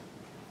strike.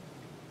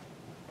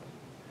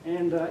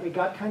 And it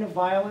got kind of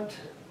violent.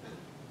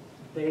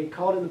 They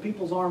called in the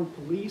People's Armed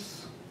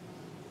Police.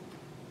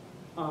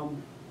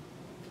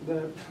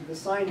 The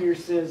sign here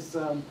says,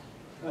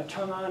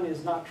 Chang'an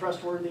is not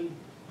trustworthy.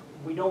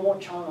 We don't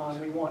want Chang'an,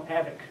 we want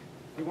AVIC.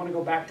 We want to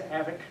go back to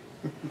AVIC.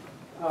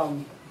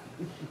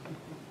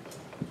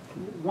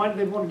 Why did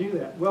they want to do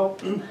that? Well,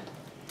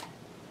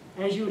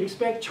 as you would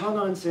expect,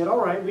 Chang'an said,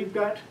 all right, we've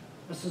got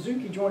a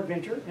Suzuki joint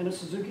venture and a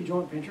Suzuki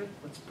joint venture.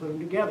 Let's put them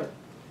together.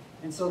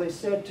 And so they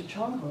said to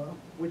Changhe,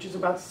 which is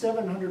about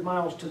 700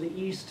 miles to the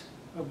east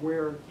of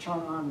where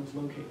Chang'an was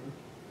located.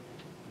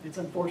 It's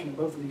unfortunate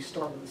both of these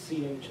start with a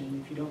CH,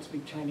 and if you don't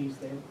speak Chinese,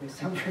 they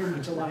sound very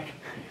much alike.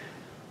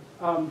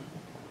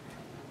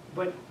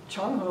 But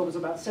Changhe was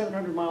about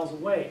 700 miles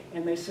away,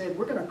 and they said,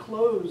 we're going to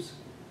close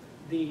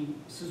the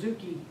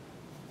Suzuki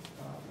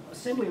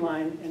assembly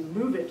line and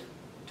move it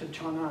to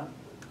Chang'an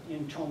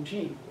in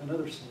Chongqing,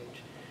 another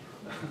CH,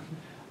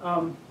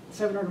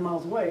 700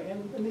 miles away.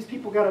 And these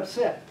people got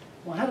upset.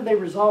 Well, how did they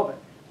resolve it?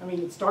 I mean,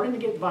 it's starting to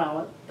get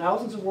violent.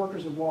 Thousands of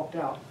workers have walked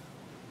out.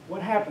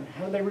 What happened?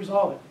 How did they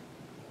resolve it?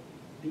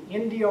 The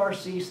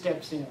NDRC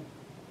steps in.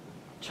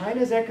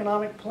 China's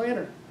economic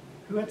planner,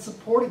 who had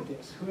supported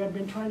this, who had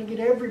been trying to get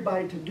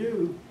everybody to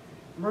do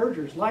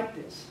mergers like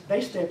this,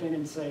 they step in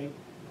and say,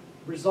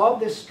 resolve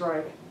this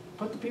strike,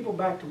 put the people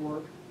back to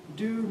work,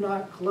 do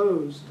not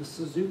close the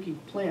Suzuki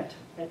plant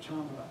at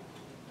Changhe.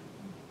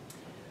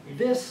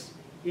 This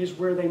is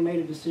where they made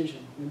a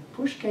decision. When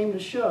push came to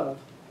shove,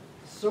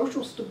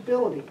 social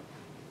stability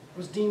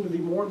was deemed to be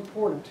more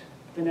important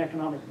than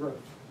economic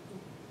growth.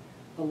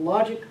 The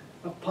logic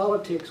of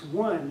politics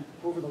won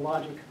over the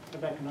logic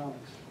of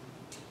economics.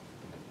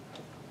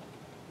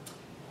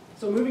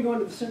 So moving on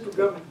to the central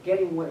government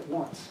getting what it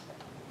wants.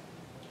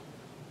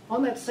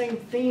 On that same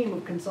theme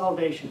of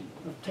consolidation,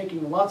 of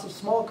taking lots of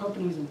small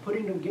companies and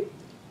putting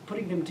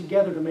them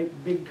together to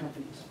make big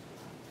companies,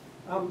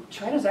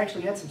 China's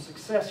actually had some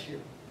success here.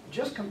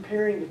 Just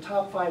comparing the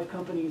top 5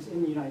 companies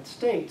in the United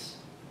States,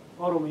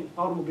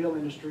 automobile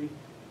industry,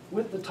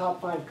 with the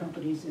top 5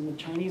 companies in the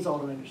Chinese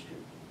auto industry.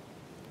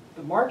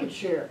 The market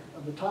share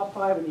of the top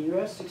 5 in the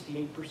US,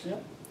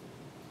 68%.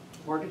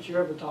 Market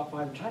share of the top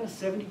 5 in China,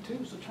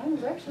 72%. So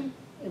China's actually,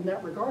 in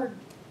that regard,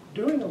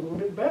 doing a little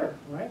bit better,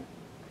 right?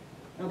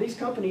 Now these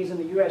companies in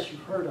the US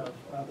you've heard of.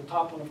 The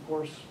top one, of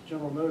course,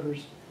 General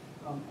Motors.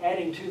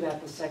 Adding to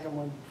that, the second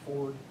one,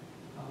 Ford,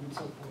 and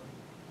so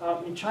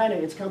forth. In China,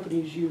 it's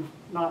companies you've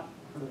not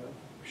heard of.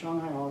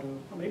 Shanghai Auto,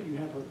 or maybe you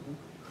have heard of them.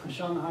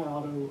 Shanghai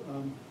Auto,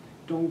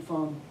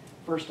 Dongfeng,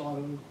 First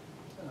Auto,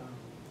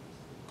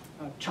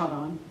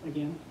 Chang'an,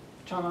 again.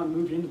 Chang'an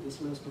moved into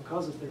this list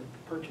because of their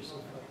purchase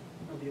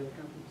of the other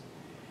companies.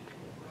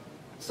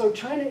 So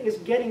China is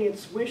getting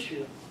its wish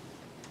here.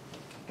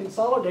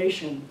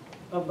 Consolidation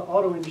of the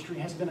auto industry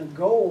has been a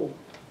goal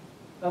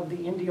of the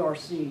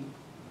NDRC,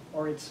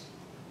 or its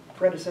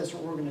predecessor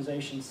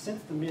organization,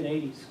 since the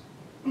mid-80s.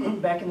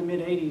 Back in the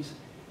mid-80s,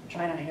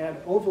 China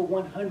had over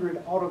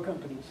 100 auto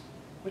companies,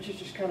 which is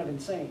just kind of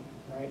insane,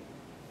 right?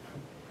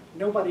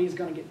 Nobody is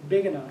going to get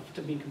big enough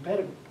to be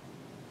competitive.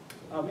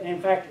 And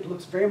in fact, it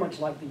looks very much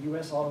like the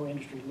U.S. auto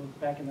industry looked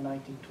back in the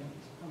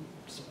 1920s.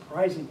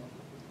 Surprisingly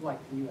like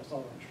the U.S.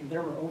 auto industry.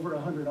 There were over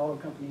 100 auto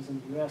companies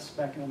in the U.S.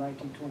 back in the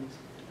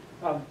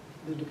 1920s.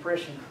 The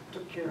Depression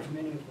took care of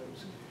many of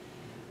those.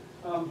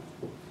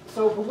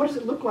 But what does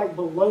it look like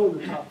below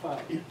the top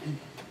 5?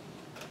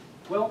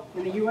 Well,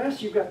 in the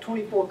U.S., you've got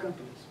 24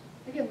 companies.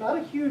 Again, not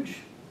a huge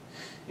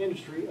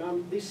industry.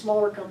 These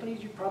smaller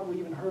companies, you've probably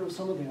even heard of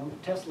some of them.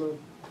 Tesla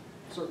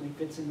certainly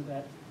fits into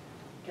that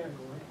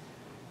category.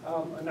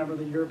 A number of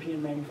the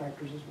European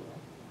manufacturers as well.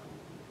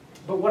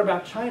 But what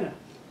about China?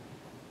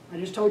 I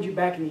just told you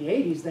back in the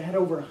 80s, they had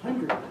over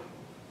 100.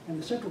 And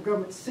the central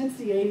government, since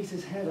the 80s,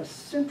 has had a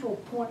central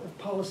point of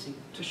policy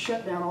to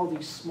shut down all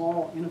these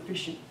small,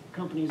 inefficient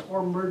companies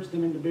or merge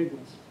them into big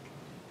ones.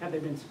 Have they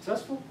been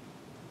successful?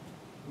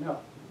 No.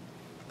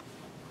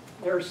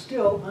 There are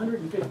still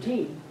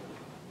 115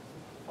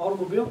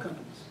 automobile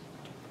companies.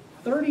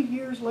 30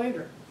 years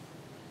later,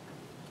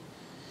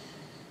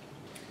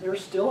 there are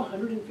still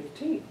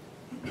 115.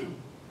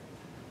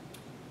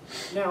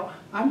 Now,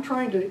 I'm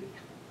trying to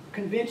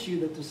convince you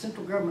that the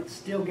central government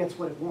still gets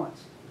what it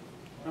wants.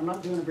 I'm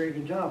not doing a very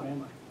good job,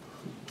 am I?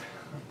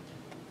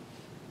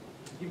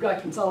 You've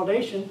got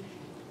consolidation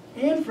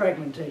and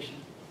fragmentation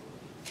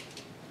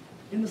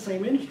in the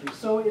same industry.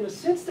 So in a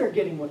sense, they're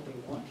getting what they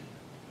want.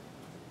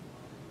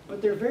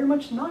 But they're very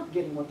much not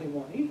getting what they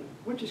want either,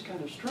 which is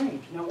kind of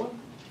strange. Now,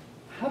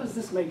 how does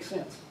this make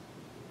sense?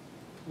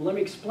 Well, let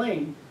me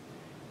explain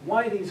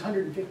why these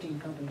 115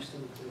 companies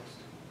still exist.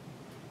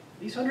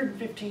 These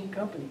 115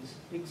 companies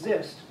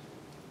exist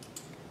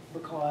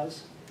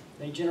because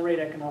they generate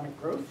economic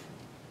growth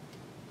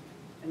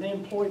and they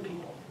employ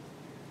people.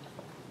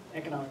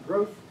 Economic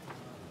growth,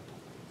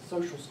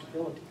 social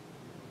stability.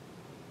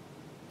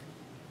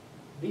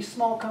 These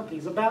small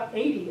companies, about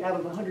 80 out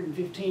of the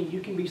 115,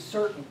 you can be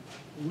certain,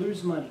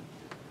 lose money.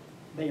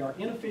 They are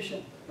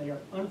inefficient, they are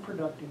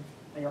unproductive,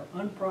 they are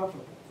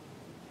unprofitable.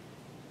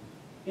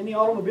 In the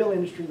automobile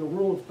industry, the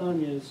rule of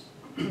thumb is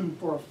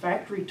for a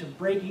factory to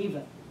break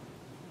even,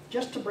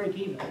 just to break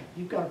even,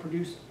 you've got to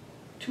produce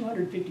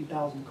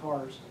 250,000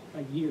 cars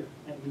a year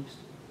at least.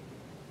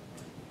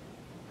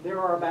 There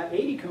are about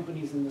 80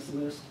 companies in this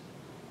list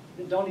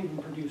that don't even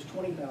produce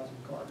 20,000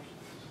 cars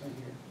a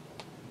year.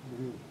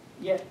 Mm-hmm.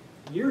 Yet,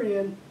 year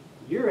in,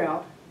 year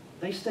out,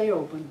 they stay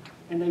open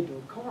and they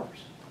build cars.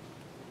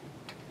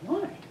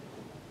 Why?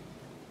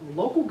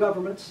 Local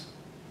governments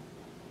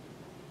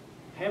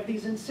have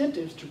these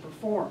incentives to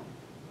perform,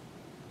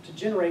 to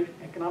generate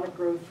economic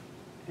growth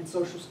and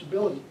social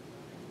stability.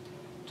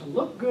 To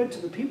look good to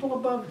the people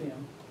above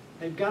them,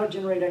 they've got to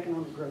generate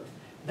economic growth.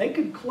 They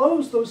could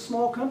close those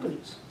small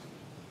companies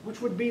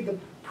which would be the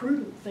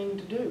prudent thing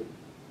to do.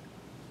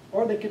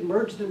 Or they could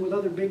merge them with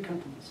other big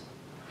companies.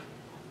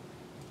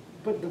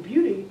 But the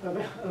beauty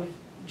of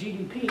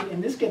GDP,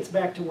 and this gets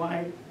back to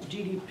why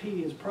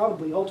GDP is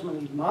probably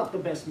ultimately not the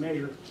best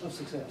measure of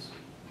success.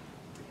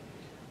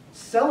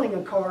 Selling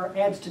a car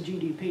adds to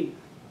GDP.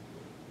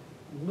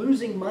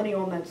 Losing money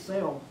on that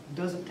sale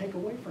doesn't take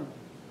away from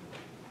it.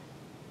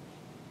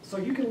 So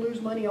you can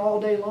lose money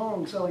all day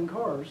long selling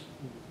cars.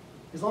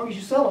 As long as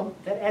you sell them,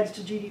 that adds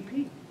to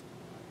GDP.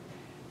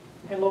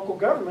 And local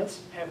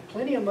governments have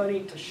plenty of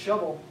money to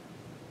shovel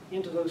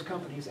into those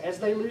companies. As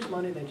they lose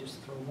money, they just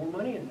throw more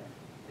money in there.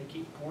 They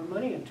keep pouring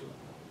money into it.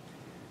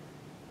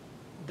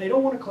 They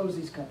don't want to close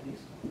these companies.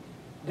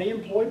 They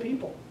employ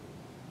people.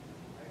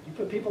 You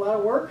put people out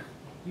of work,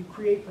 you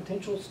create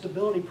potential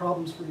stability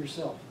problems for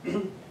yourself.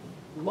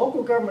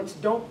 Local governments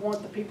don't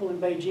want the people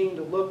in Beijing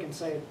to look and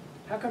say,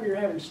 how come you're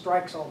having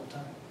strikes all the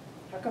time?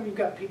 How come you've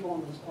got people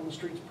on the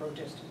streets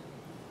protesting?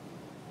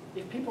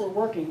 If people are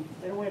working,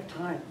 they don't have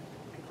time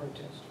to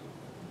protest.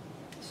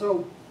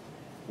 So,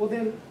 well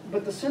then,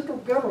 but the central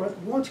government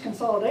wants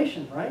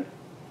consolidation, right?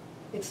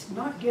 It's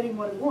not getting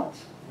what it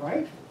wants,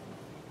 right?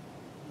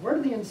 Where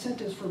do the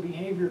incentives for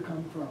behavior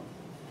come from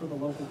for the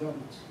local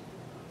governments?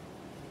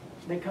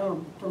 They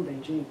come from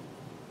Beijing.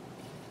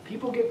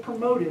 People get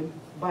promoted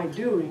by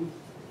doing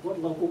what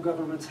local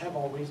governments have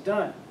always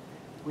done,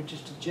 which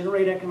is to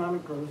generate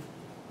economic growth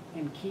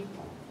and keep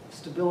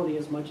stability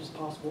as much as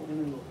possible in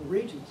their local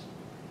regions.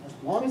 As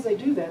long as they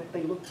do that,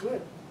 they look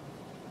good.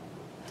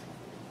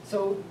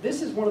 So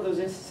this is one of those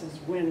instances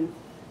when,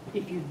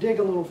 if you dig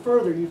a little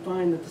further, you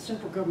find that the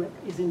central government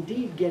is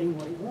indeed getting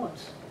what it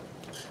wants.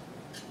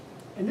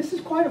 And this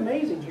is quite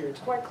amazing here. It's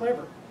quite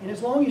clever. And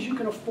as long as you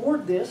can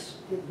afford this,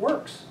 it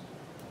works.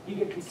 You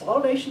get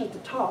consolidation at the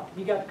top.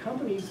 You got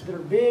companies that are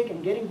big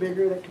and getting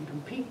bigger that can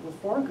compete with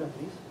foreign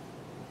companies.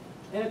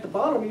 And at the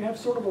bottom, you have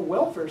sort of a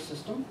welfare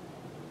system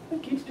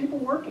that keeps people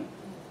working.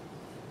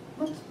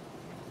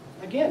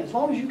 Again, as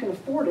long as you can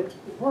afford it,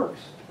 it works.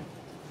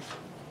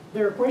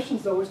 There are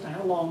questions, though, as to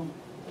how long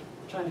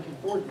China can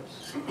afford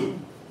this.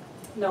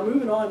 Now,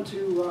 moving on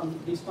to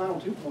these final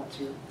 2 points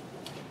here.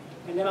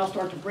 And then I'll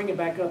start to bring it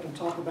back up and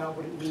talk about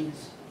what it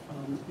means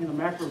in a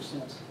macro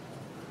sense.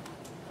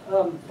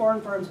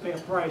 Foreign firms pay a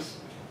price.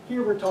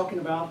 Here we're talking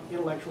about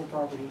intellectual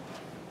property.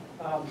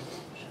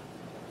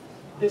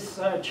 This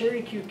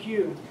Cherry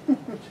QQ,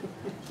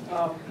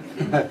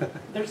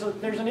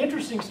 there's an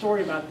interesting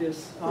story about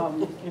this,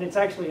 and it's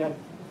actually,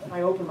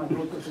 I opened my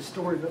book with this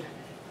story, but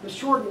the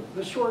short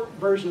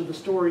version of the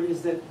story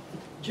is that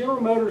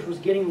General Motors was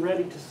getting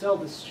ready to sell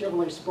this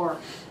Chevrolet Spark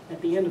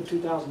at the end of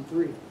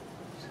 2003.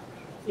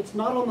 It's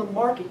not on the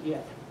market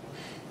yet.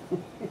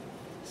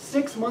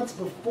 6 months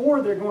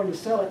before they're going to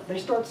sell it, they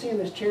start seeing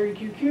this Cherry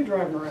QQ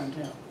driving around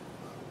town.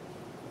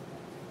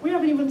 We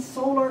haven't even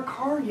sold our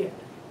car yet.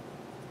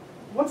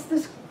 What's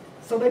this?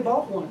 So they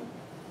bought one,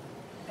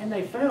 and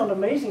they found,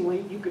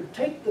 amazingly, you could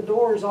take the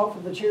doors off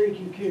of the Cherry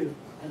QQ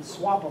and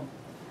swap them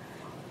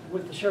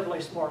with the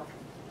Chevrolet Spark.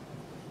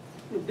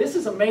 This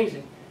is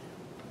amazing.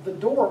 The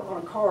door on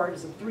a car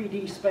is a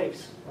 3D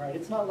space, right?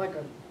 It's not like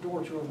a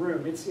door to a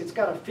room. It's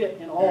got to fit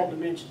in all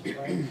dimensions,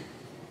 right?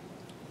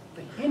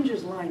 The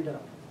hinges lined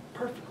up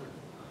perfectly.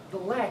 The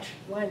latch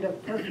lined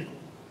up perfectly.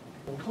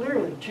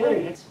 Clearly,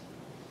 Cherry,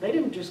 they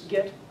didn't just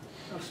get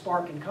a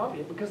Spark and copy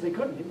it because they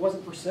couldn't. It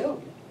wasn't for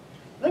sale yet.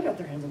 They got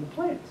their hands on the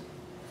plans.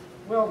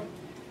 Well,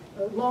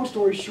 long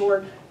story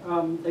short,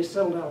 they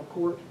settled out of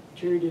court.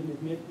 Cherry didn't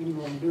admit any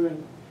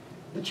wrongdoing.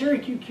 The Cherry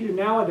QQ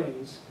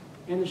nowadays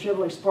and the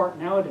Chevrolet Spark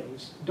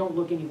nowadays don't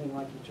look anything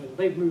like each other.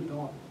 They've moved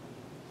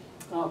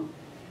on.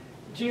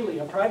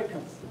 Geely, a private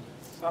company.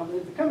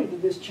 The company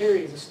that this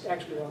Cherry is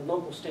actually a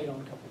local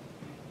state-owned company.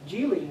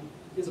 Geely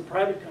is a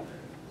private company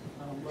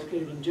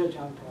located in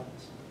Zhejiang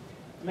province.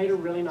 Made a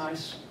really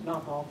nice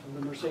knockoff of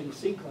the Mercedes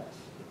C-Class,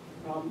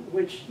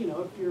 which, you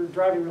know, if you're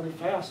driving really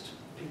fast,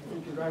 people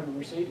think you're driving a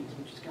Mercedes,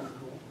 which is kind of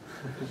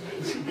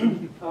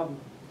cool.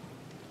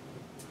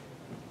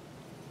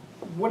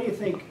 What do you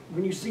think,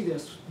 when you see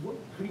this, who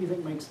do you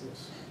think makes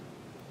this?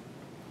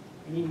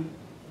 Any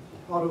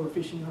auto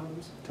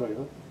aficionados?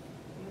 Toyota.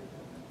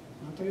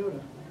 Not Toyota.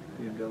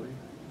 BMW.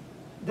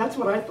 That's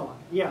what I thought.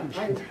 Yeah,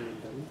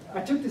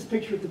 I took this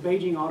picture at the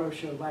Beijing Auto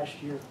Show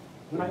last year.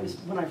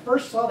 When I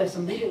first saw this,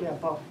 immediately I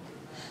thought,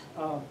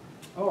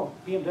 oh,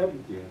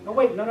 BMW. Yeah. Oh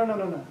wait,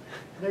 no.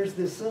 There's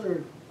this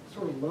other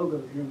sort of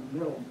logo here in the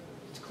middle.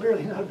 It's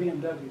clearly not a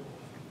BMW.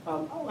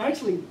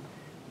 Actually,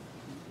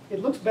 it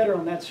looks better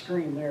on that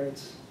screen there.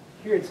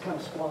 Here it's kind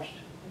of squashed.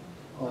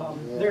 Yeah.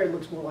 There it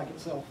looks more like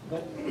itself.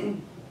 But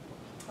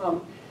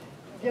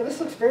yeah, this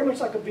looks very much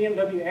like a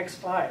BMW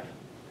X5.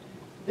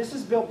 This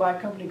is built by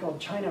a company called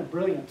China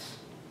Brilliance.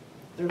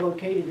 They're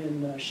located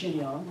in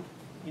Xinjiang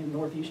in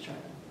northeast China.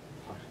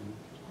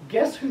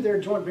 Guess who their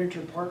joint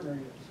venture partner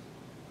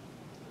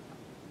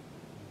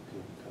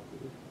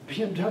is?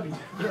 BMW,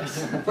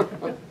 yes.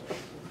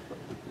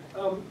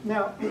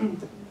 Now,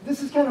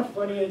 this is kind of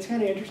funny, it's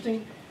kind of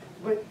interesting,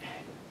 but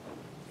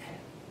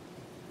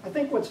I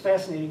think what's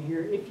fascinating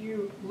here, if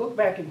you look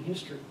back in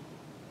history,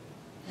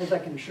 as I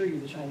can assure you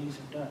the Chinese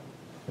have done,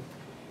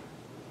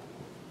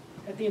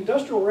 at the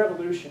Industrial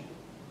Revolution,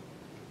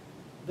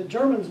 the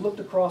Germans looked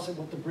across at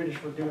what the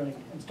British were doing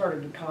and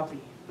started to copy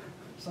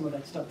some of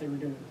that stuff they were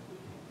doing.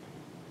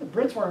 The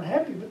Brits weren't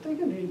happy, but they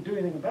didn't do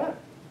anything about it.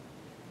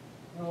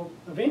 Well,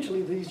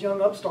 eventually, these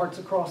young upstarts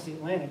across the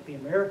Atlantic, the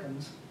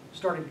Americans,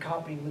 started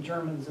copying the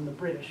Germans and the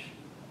British.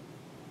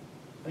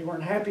 They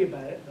weren't happy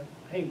about it, but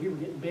hey, we were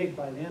getting big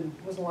by then.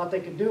 There wasn't a lot they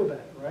could do about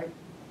it, right?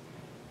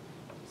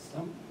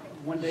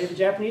 One day the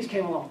Japanese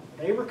came along.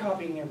 They were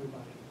copying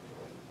everybody.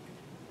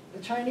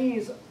 The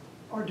Chinese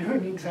are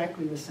doing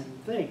exactly the same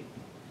thing,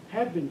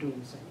 have been doing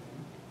the same thing.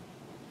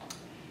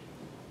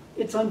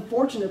 It's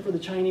unfortunate for the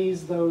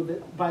Chinese, though,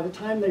 that by the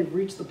time they've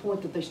reached the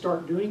point that they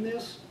start doing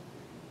this,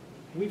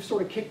 we've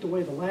sort of kicked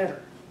away the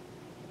ladder.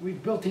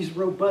 We've built these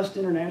robust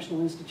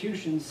international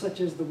institutions, such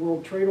as the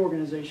World Trade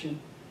Organization,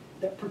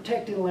 that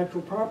protect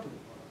intellectual property.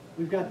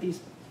 We've got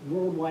these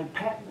worldwide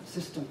patent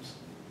systems.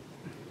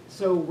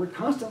 So we're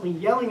constantly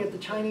yelling at the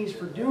Chinese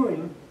for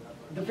doing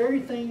the very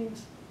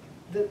things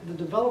that the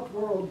developed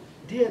world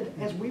did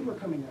as we were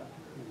coming up.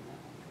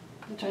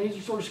 The Chinese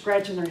are sort of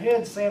scratching their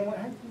heads saying,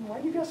 why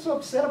are you guys so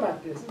upset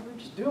about this? We're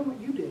just doing what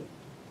you did.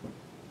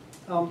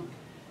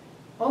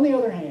 On the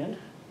other hand,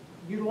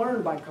 you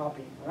learn by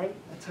copying, right?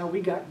 That's how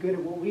we got good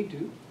at what we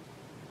do.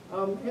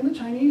 And the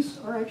Chinese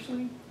are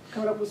actually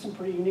coming up with some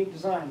pretty unique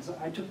designs.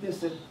 I took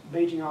this at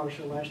Beijing Auto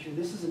Show last year.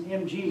 This is an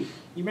MG.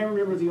 You may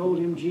remember the old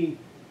MG?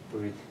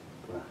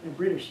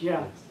 British,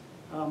 yeah.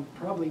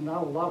 Probably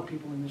not a lot of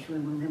people in this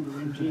room remember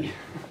MG.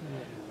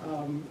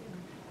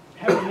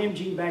 Having an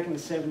MG back in the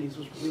 70s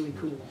was really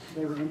cool.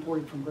 They were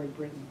imported from Great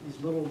Britain,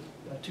 these little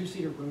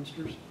two-seater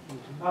roadsters.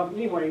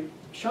 Anyway,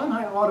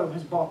 Shanghai Auto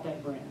has bought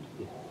that brand.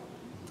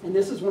 And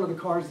this is one of the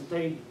cars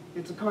that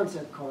it's a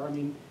concept car. I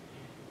mean,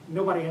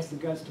 nobody has the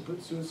guts to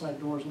put suicide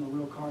doors in a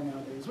real car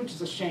nowadays, which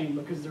is a shame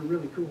because they're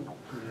really cool.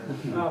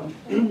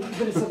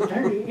 But it's a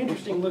very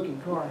interesting looking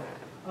car.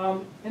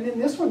 And then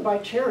this one by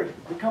Chery,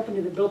 the company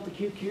that built the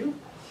QQ.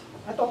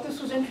 I thought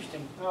this was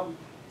interesting.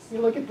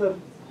 You look at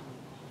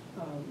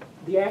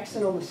the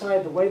accent on the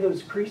side, the way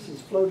those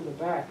creases flow to the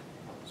back,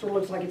 sort of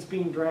looks like it's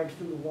being dragged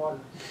through the water.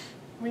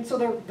 I mean, so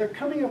they're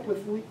coming up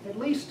with, at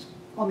least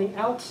on the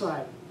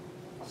outside,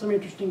 some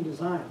interesting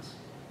designs.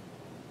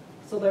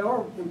 So they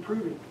are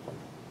improving.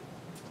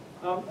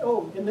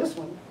 In this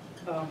one,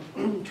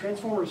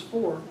 Transformers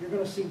 4, you're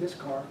going to see this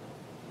car.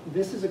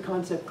 This is a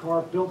concept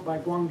car built by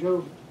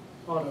Guangzhou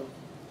Auto.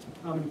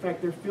 In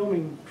fact, they're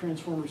filming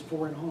Transformers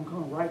 4 in Hong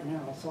Kong right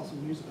now. I saw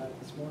some news about it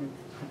this morning.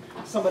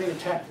 Somebody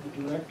attacked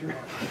the director.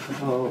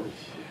 Oh.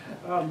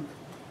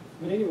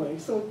 But anyway,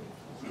 so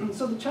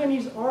the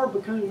Chinese are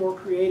becoming more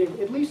creative,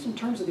 at least in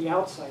terms of the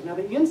outside. Now,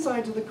 the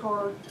insides of the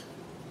car,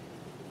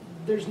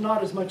 there's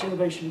not as much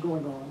innovation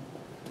going on,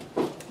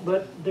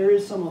 but there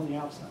is some on the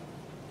outside.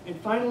 And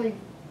finally,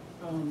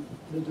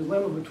 the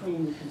dilemma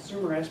between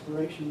consumer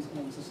aspirations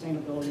and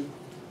sustainability.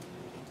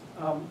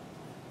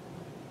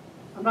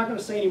 I'm not going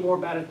to say any more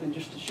about it than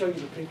just to show you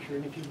the picture.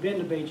 And if you've been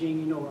to Beijing,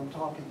 you know what I'm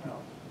talking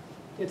about.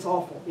 It's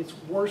awful. It's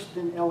worse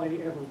than LA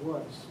ever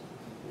was.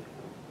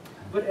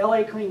 But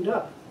LA cleaned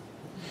up.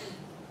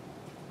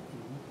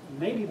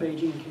 Maybe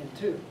Beijing can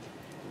too.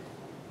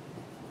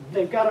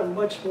 They've got a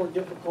much more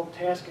difficult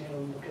task ahead of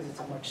them because it's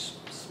a much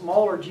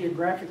smaller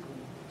geographically,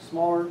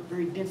 smaller,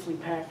 very densely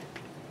packed,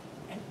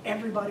 and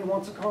everybody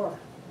wants a car.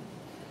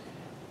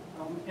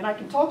 And I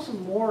can talk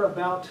some more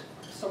about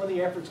some of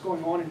the efforts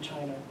going on in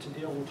China to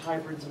deal with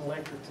hybrids and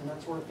electrics and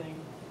that sort of thing.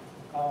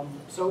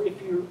 So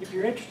if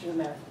you're interested in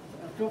that,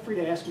 feel free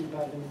to ask me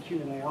about it in the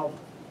Q&A. I'll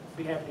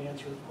be happy to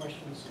answer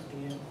questions at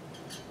the end.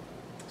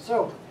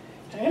 So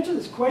to answer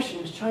this question,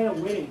 is China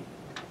winning?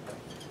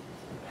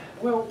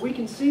 Well, we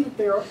can see that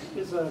there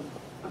is a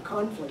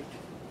conflict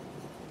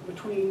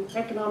between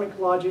economic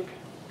logic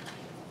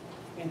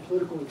and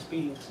political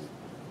expediency.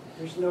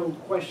 There's no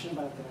question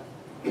about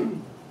that.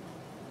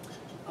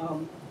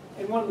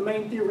 And one of the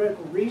main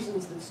theoretical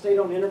reasons that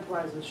state-owned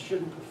enterprises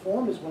shouldn't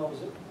perform as well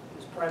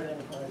as private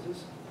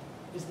enterprises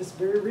is this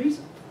very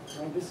reason.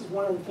 Right? This is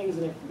one of the things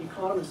that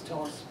economists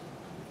tell us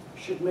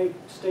should make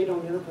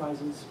state-owned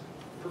enterprises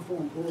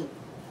perform poorly.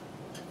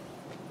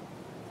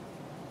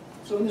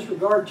 So in this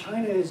regard,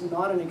 China is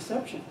not an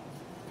exception.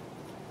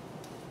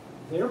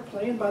 They're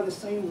playing by the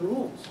same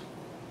rules.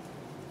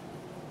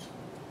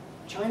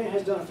 China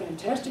has done a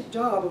fantastic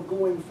job of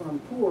going from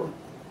poor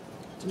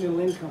to middle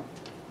income.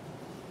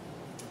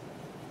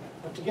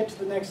 But to get to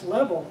the next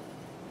level,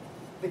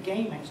 the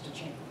game has to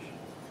change.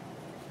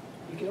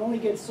 You can only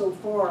get so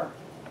far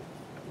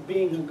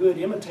being a good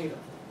imitator.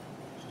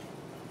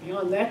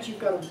 Beyond that, you've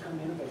got to become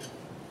innovative.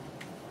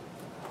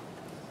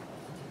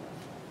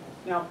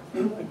 Now,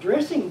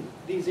 addressing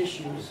these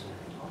issues,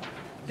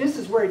 this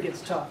is where it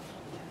gets tough.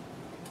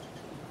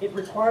 It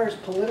requires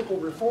political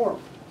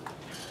reform,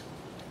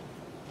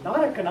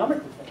 not economic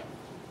reform.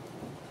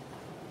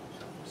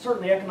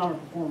 Certainly economic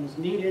reform is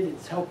needed,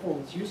 it's helpful,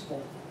 it's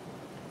useful.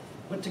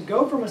 But to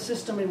go from a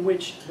system in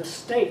which the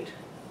state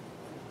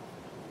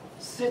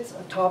sits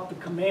atop the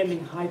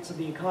commanding heights of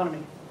the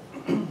economy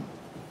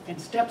and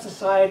steps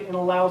aside and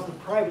allows the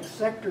private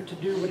sector to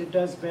do what it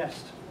does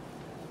best.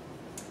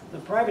 The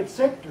private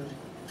sector,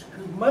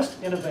 who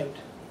must innovate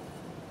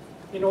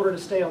in order to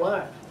stay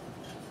alive.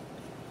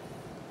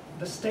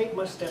 The state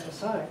must step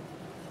aside.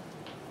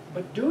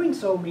 But doing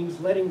so means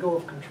letting go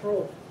of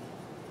control.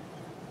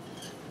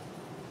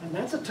 And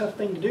that's a tough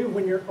thing to do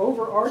when your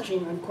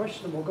overarching,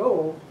 unquestionable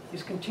goal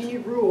is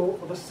continued rule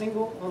of a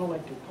single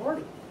unelected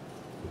party.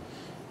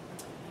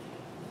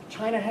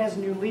 China has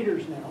new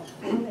leaders now,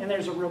 and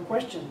there's a real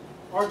question.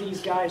 Are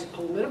these guys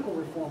political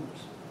reformers?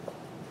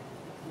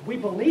 We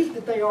believe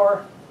that they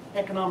are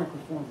economic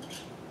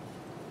reformers.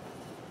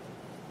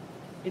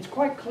 It's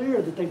quite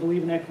clear that they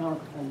believe in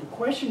economic reform. The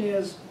question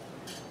is,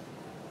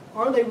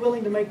 are they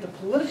willing to make the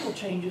political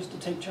changes to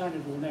take China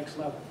to the next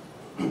level?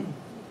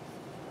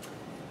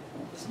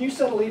 This new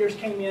set of leaders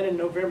came in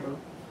November.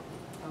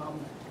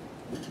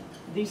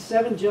 These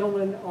 7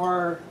 gentlemen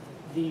are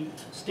the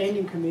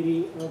standing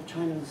committee of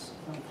China's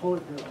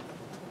Politburo.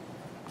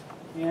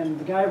 And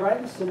the guy right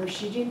in the center,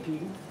 Xi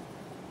Jinping,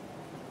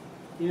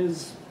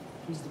 he's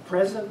the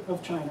president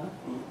of China,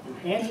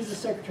 and he's the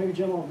Secretary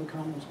General of the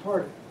Communist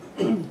Party.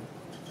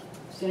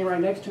 Standing right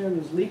next to him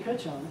is Li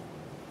Keqiang.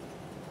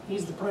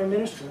 He's the Prime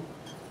Minister,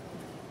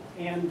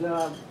 and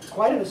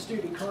quite an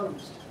astute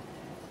economist.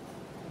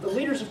 The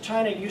leaders of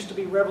China used to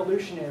be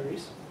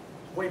revolutionaries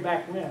way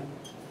back when.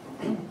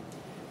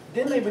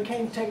 Then they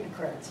became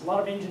technocrats, a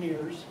lot of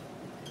engineers.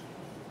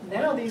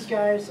 Now these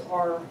guys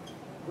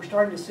we're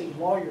starting to see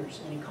lawyers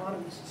and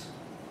economists,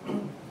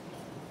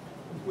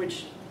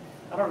 which,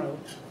 I don't know,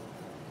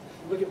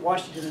 look at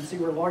Washington and see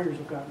where lawyers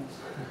have gotten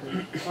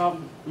us.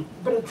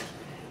 But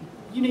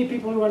you need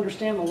people who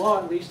understand the law,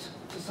 at least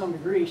to some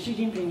degree. Xi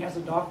Jinping has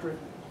a doctorate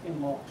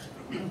in law.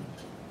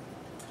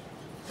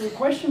 So the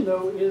question,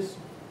 though, is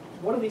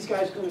what are these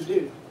guys going to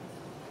do?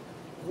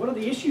 What are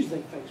the issues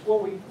they face? Well,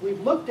 we've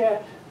looked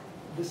at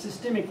the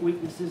systemic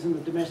weaknesses in the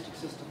domestic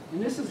system.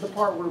 And this is the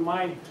part where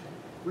my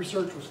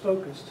research was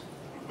focused.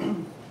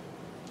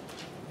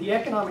 The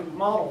economic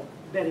model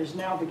that is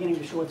now beginning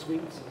to show its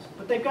weaknesses.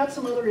 But they've got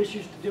some other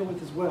issues to deal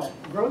with as well.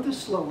 Growth is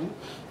slowing.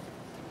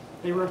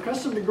 They were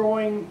accustomed to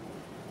growing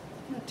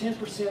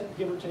 10%,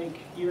 give or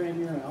take, year in,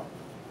 year out.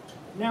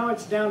 Now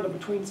it's down to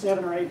between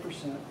 7 or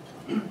 8%.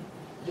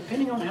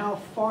 Depending on how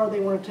far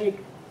they want to take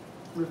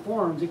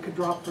reforms, it could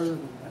drop further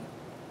than that.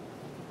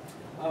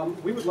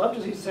 We would love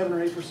to see 7 or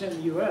 8% in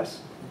the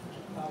U.S.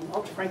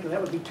 Frankly, that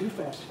would be too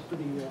fast for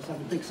the U.S. I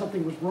would think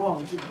something was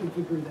wrong if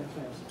we grew that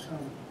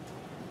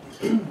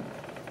fast.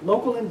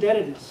 Local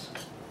indebtedness.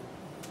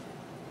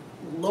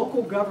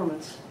 Local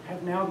governments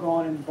have now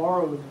gone and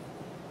borrowed,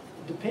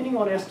 depending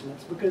on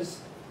estimates, because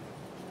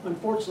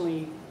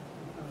unfortunately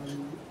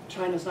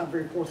China's not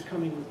very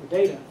forthcoming with the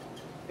data.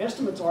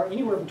 Estimates are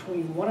anywhere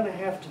between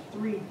 $1.5 to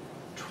 $3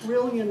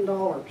 trillion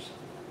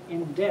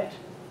in debt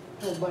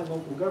held by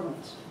local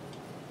governments.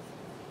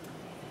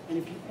 And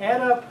if you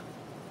add up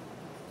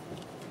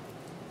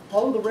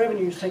all of the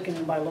revenues taken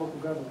in by local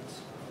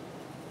governments,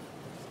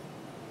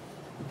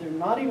 they're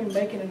not even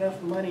making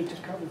enough money to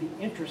cover the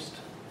interest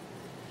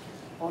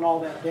on all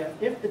that debt,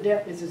 if the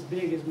debt is as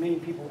big as many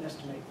people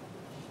estimate.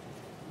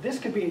 This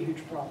could be a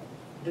huge problem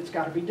that's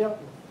got to be dealt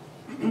with.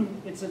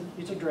 It's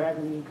a drag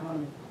on the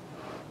economy.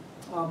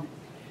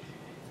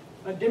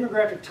 A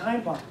demographic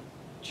time bomb.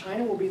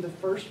 China will be the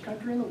first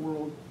country in the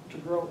world to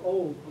grow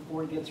old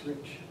before it gets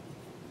rich.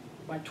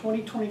 By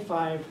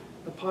 2025,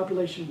 the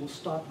population will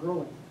stop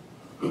growing.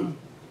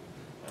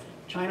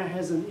 China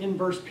has an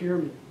inverse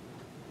pyramid.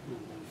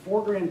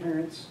 4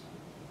 grandparents,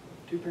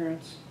 2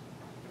 parents,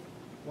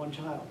 1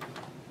 child.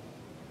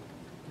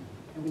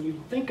 And when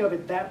you think of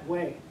it that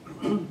way,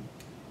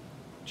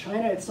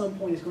 China at some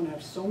point is going to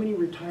have so many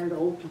retired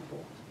old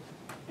people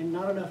and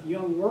not enough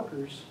young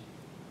workers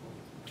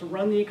to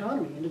run the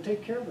economy and to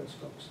take care of those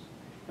folks.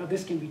 Now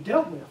this can be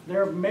dealt with.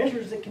 There are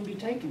measures that can be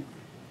taken.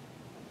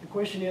 The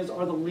question is,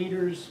 are the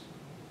leaders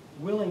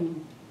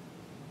willing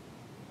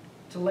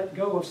to let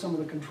go of some of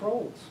the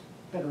controls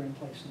that are in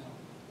place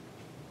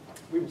now?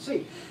 We will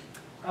see.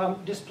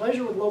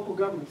 Displeasure with local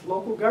governments.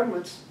 Local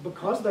governments,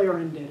 because they are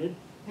indebted,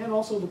 and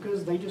also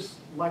because they just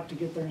like to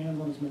get their hands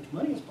on as much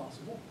money as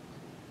possible,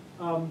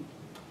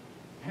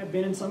 have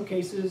been in some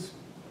cases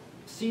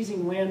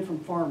seizing land from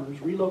farmers,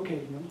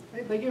 relocating them.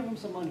 They give them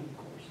some money, of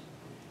course.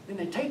 Then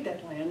they take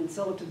that land and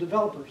sell it to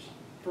developers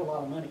for a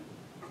lot of money,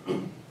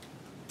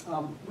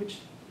 which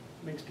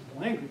makes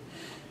people angry.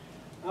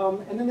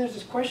 And then there's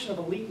this question of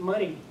elite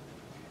money.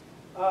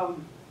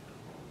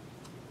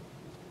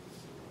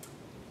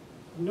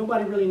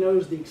 Nobody really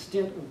knows the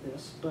extent of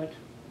this, but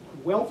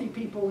wealthy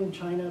people in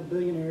China,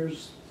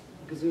 billionaires,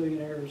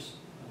 gazillionaires,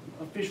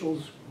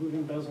 officials who've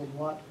embezzled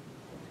a lot,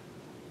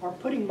 are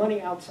putting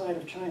money outside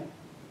of China.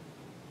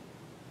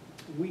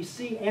 We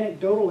see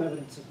anecdotal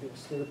evidence of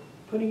this. They're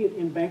putting it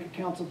in bank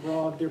accounts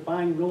abroad. They're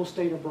buying real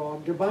estate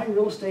abroad. They're buying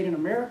real estate in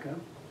America.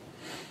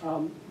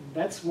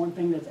 That's one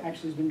thing that's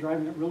actually been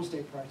driving up real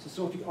estate prices.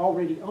 So if you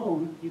already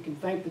own, you can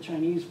thank the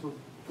Chinese for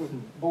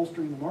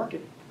bolstering the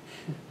market.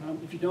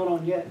 If you don't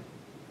own yet,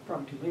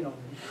 probably too late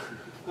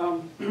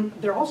already.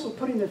 They're also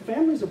putting their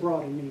families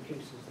abroad in many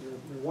cases,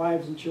 their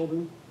wives and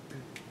children,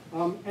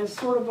 as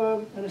sort of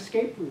an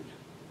escape route.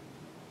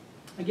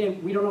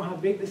 Again, we don't know how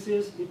big this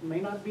is. It may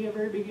not be a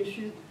very big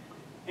issue.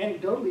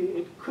 Anecdotally,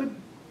 it could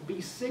be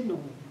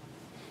signaling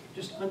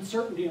just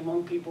uncertainty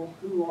among people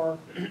who are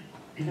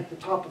at the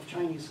top of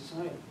Chinese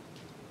society.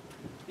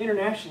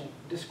 Internationally,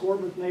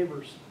 discord with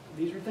neighbors.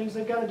 These are things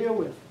they've got to deal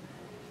with.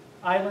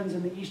 Islands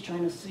in the East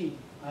China Sea,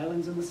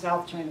 islands in the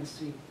South China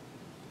Sea,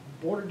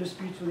 border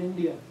disputes with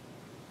India,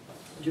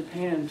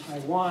 Japan,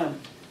 Taiwan,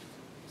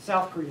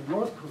 South Korea,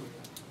 North Korea,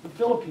 the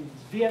Philippines,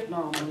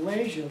 Vietnam,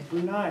 Malaysia,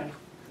 Brunei,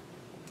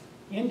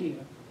 India.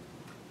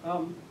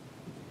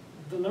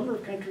 The number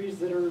of countries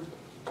that are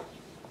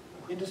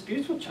in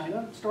disputes with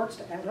China starts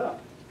to add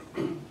up.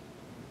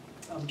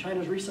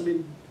 China's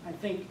recently, I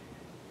think,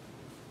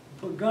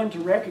 begun to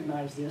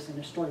recognize this and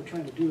has started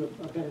trying to do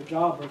a better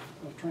job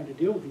of trying to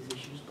deal with these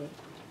issues, but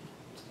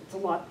it's a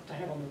lot to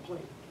have on their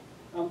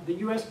plate. The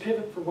U.S.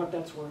 pivot, for what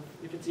that's worth,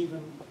 if it's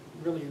even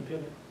really a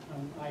pivot,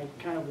 I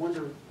kind of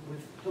wonder,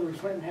 with Hillary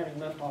Clinton having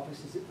left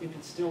office, if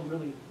it's still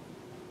really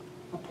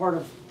a part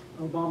of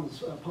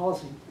Obama's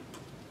policy.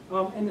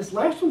 And this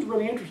last one's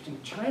really interesting.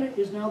 China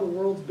is now the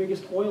world's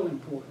biggest oil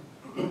importer.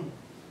 And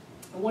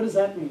what does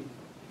that mean?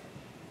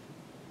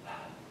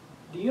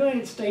 The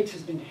United States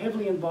has been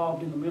heavily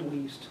involved in the Middle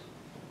East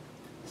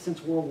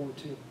since World War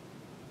II.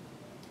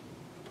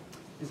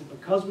 Is it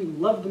because we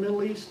love the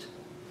Middle East?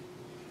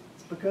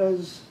 It's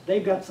because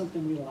they've got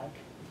something we like.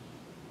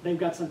 They've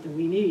got something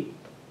we need.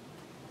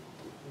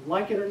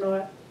 Like it or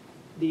not,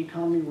 the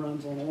economy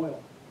runs on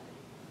oil.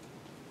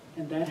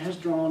 And that has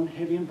drawn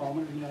heavy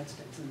involvement of the United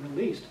States in the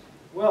Middle East.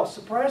 Well,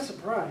 surprise,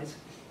 surprise,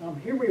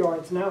 here we are.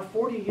 It's now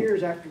 40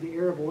 years after the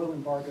Arab oil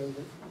embargo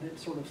that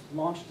sort of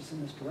launched us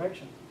in this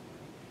direction.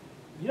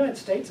 The United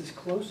States is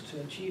close to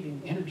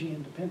achieving energy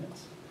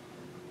independence.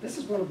 This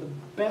is one of the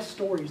best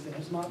stories that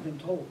has not been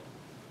told.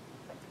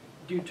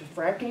 Due to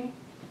fracking,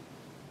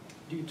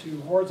 due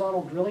to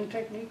horizontal drilling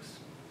techniques,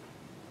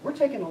 we're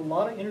taking a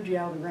lot of energy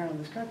out of the ground in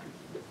this country.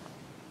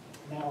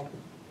 Now,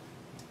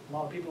 a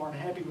lot of people aren't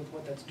happy with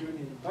what that's doing to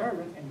the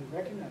environment, and we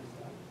recognize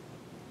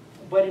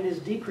that. But it is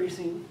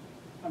decreasing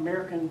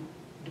American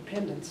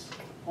dependence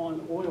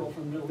on oil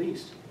from the Middle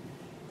East.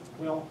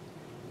 Well,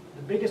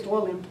 the biggest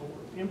oil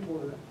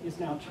importer is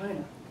now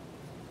China.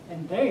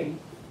 And they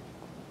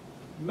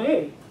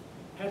may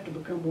have to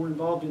become more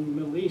involved in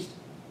the Middle East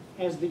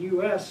as the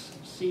U.S.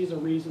 sees a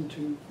reason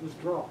to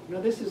withdraw.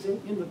 Now, this is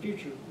in the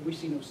future. We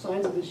see no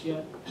signs of this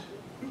yet.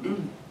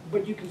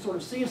 But you can sort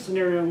of see a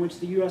scenario in which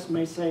the U.S.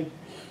 may say,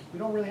 we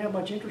don't really have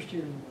much interest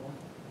here anymore.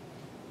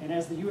 And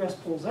as the U.S.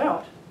 pulls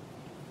out,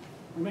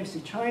 we may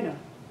see China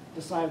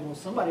decide, well,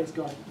 somebody's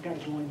got to go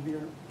in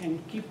here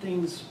and keep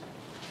things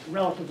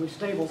relatively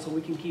stable so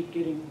we can keep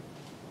getting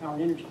our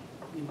energy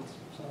needs.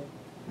 So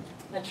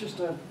that's just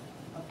a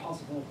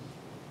possibility.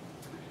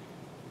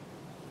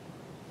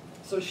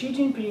 So Xi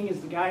Jinping is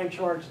the guy in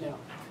charge now.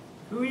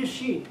 Who is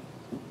Xi?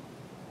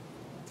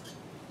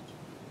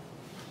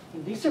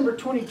 In December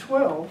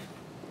 2012,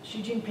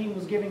 Xi Jinping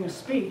was giving a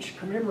speech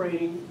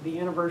commemorating the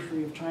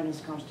anniversary of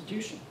China's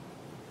constitution.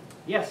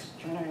 Yes,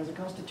 China has a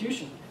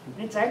constitution.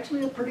 And it's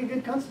actually a pretty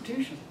good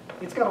constitution.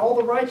 It's got all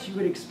the rights you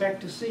would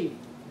expect to see.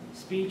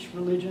 Speech,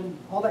 religion,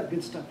 all that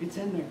good stuff. It's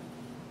in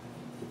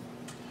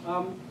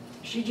there.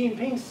 Xi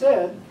Jinping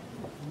said,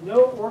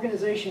 no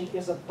organization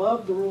is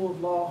above the rule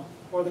of law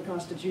or the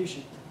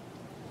Constitution.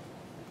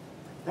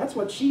 That's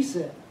what Xi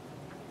said.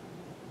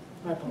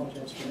 I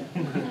apologize for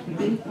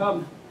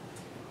that.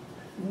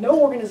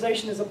 No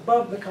organization is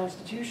above the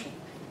Constitution.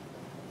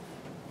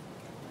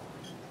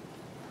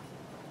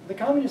 The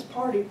Communist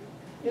Party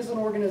is an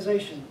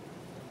organization,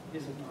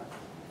 is it not?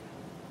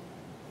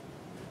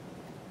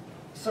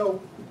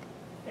 So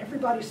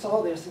everybody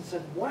saw this and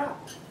said, wow,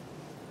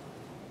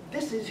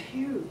 this is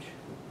huge.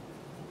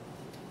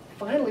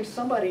 Finally,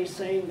 somebody is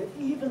saying that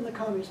even the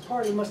Communist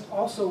Party must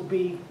also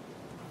be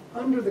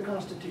under the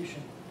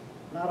Constitution,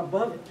 not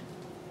above it.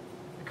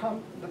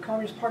 The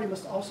Communist Party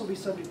must also be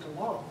subject to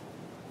law.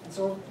 And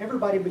so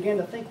everybody began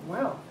to think,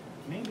 wow,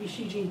 maybe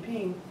Xi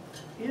Jinping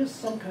is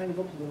some kind of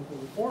a political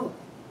reformer.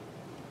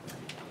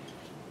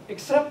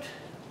 Except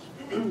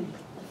the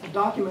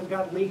document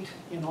got leaked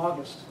in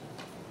August,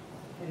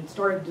 and it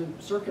started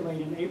to circulate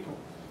in April.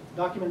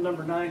 Document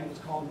number 9, it was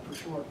called for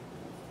short.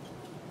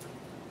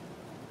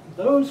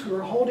 Those who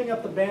are holding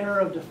up the banner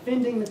of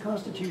defending the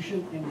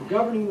Constitution and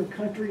governing the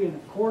country in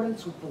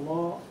accordance with the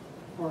law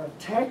are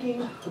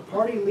attacking the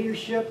party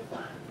leadership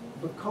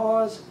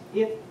because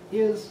it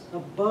is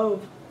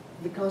above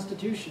the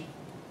Constitution.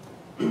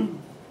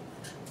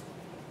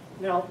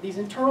 Now, these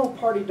internal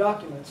party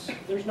documents,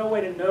 there's no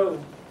way to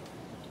know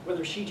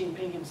whether Xi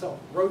Jinping himself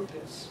wrote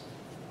this.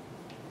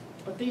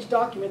 But these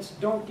documents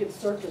don't get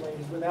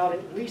circulated without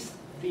at least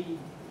the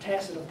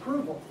tacit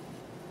approval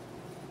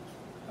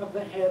of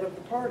the head of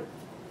the party.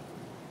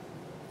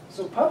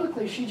 So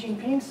publicly, Xi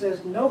Jinping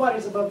says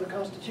nobody's above the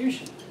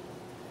Constitution.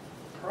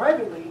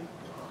 Privately,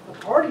 the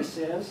party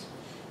says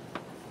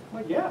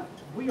Well, yeah,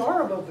 we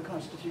are above the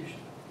Constitution.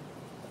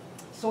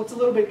 So it's a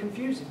little bit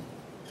confusing.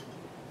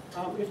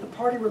 If the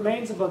party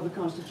remains above the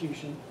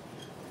Constitution,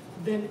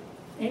 then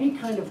any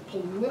kind of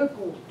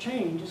political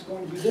change is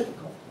going to be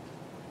difficult.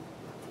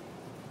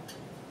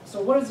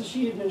 So what has the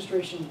Xi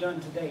administration done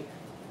to date?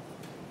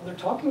 Well, they're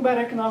talking about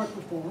economic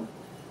reform,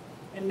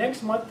 and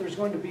next month there's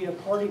going to be a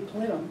party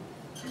plenum,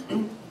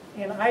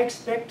 and I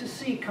expect to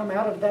see come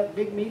out of that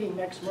big meeting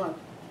next month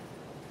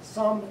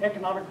some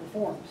economic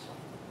reforms.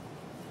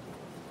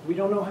 We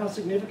don't know how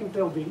significant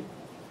they'll be.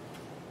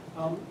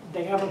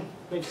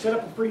 They've set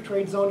up a free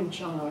trade zone in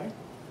Shanghai,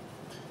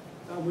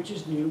 which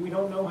is new. We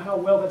don't know how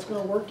well that's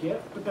going to work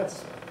yet, but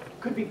that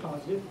could be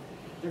positive.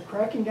 They're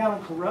cracking down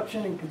on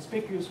corruption and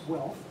conspicuous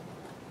wealth,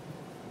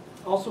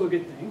 also a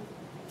good thing.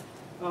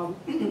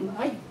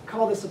 I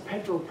call this a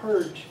petro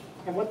purge,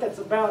 and what that's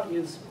about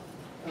is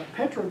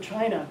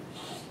PetroChina.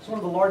 It's one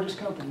of the largest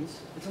companies.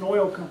 It's an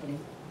oil company.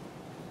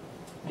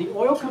 The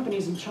oil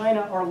companies in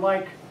China are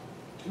like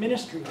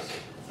ministries.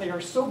 They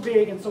are so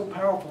big and so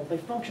powerful, they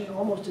function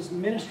almost as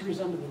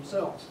ministries unto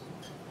themselves.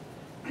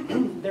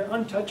 They're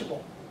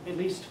untouchable, at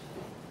least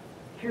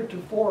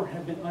heretofore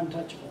have been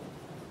untouchable.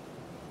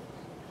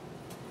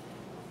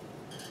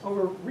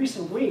 Over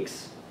recent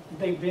weeks,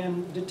 they've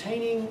been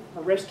detaining,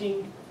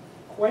 arresting,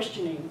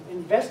 questioning,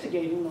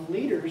 investigating the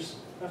leaders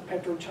of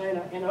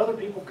PetroChina and other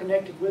people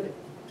connected with it,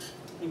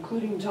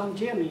 including Jiang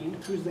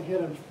Zemin, who's the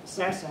head of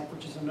SASAC,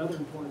 which is another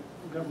important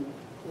government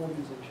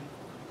organization.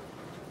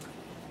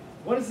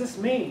 What does this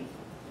mean?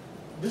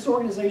 This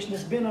organization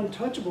has been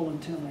untouchable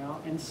until now,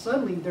 and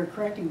suddenly they're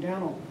cracking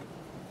down on them.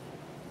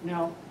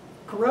 Now,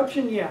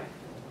 corruption, yeah,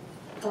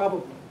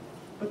 probably.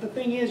 But the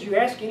thing is, you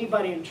ask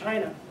anybody in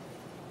China,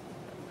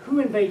 who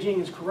in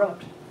Beijing is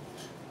corrupt?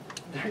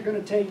 They're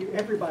going to tell you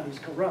everybody's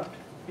corrupt.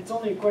 It's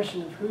only a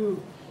question of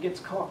who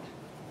gets caught.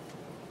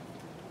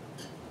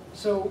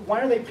 So why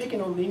are they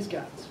picking on these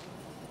guys?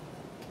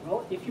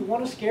 Well, if you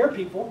want to scare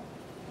people,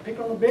 pick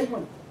on the big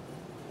one.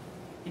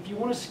 If you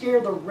want to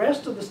scare the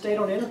rest of the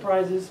state-owned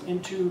enterprises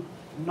into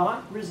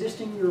not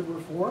resisting your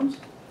reforms,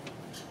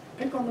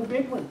 pick on the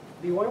big one,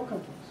 the oil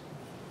companies.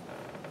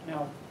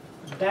 Now,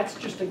 that's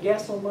just a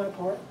guess on my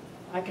part.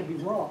 I could be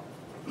wrong.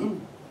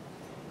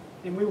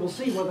 And we will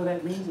see whether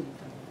that means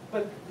anything.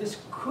 But this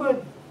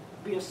could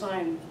be a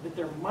sign that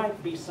there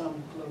might be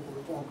some political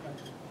reform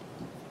coming.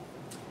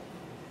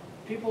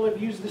 People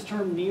have used this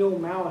term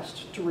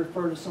neo-Maoist to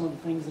refer to some of the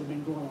things that have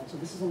been going on. So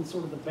this is on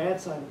sort of the bad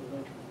side of the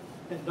ledger.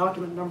 That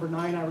document number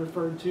 9 I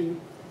referred to,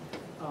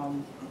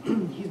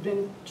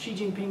 Xi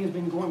Jinping has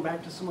been going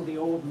back to some of the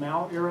old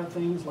Mao era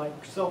things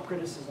like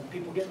self-criticism.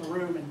 People get in a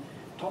room and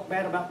talk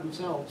bad about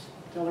themselves,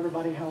 tell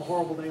everybody how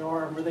horrible they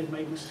are and where they've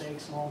made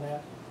mistakes and all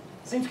that.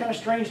 Seems kind of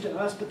strange to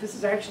us, but this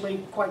is actually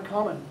quite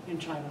common in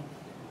China.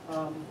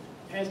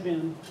 Has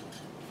been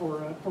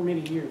for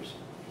many years.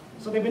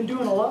 So they've been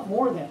doing a lot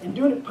more of that and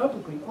doing it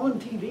publicly on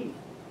TV.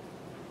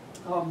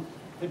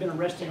 They've been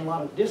arresting a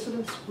lot of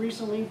dissidents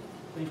recently.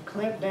 They've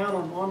clamped down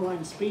on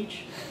online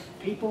speech.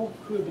 People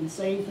who have been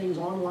saying things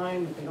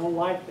online that they don't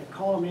like, they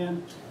call them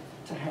in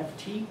to have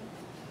tea.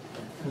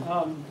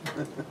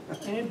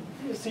 And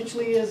it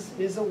essentially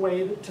is a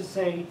way to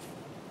say,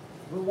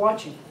 we're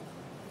watching.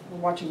 We're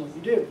watching what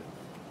you do.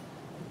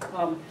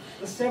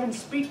 The 7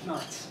 speak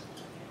nots.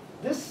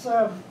 These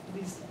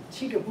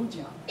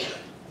Chigabujian,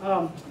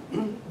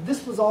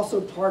 this was also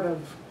part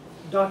of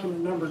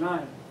document number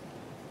 9.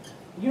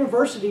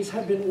 Universities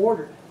have been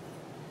ordered.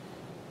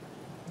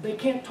 They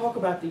can't talk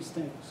about these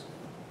things.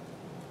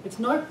 It's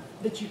not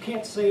that you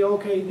can't say,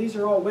 okay, these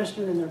are all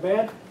Western and they're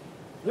bad.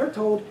 They're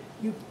told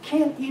you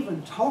can't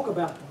even talk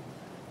about them.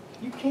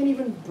 You can't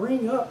even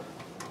bring up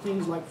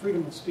things like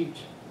freedom of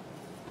speech.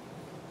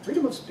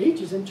 Freedom of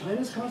speech is in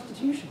China's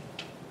constitution.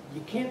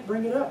 You can't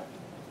bring it up.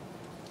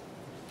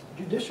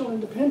 Judicial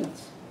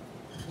independence.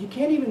 You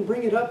can't even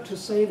bring it up to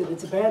say that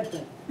it's a bad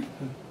thing.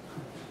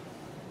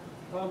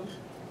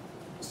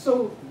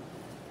 So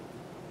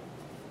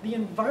the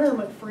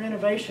environment for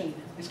innovation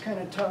is kind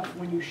of tough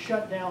when you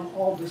shut down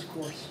all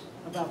discourse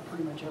about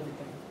pretty much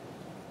everything.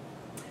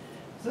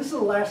 So this is the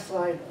last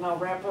slide, and I'll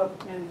wrap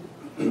up.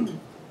 And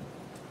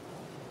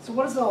so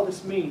what does all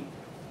this mean?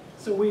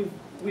 So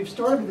we've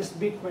started with this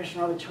big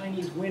question, are the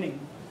Chinese winning?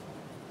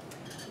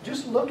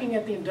 Just looking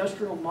at the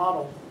industrial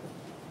model,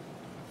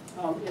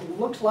 it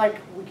looks like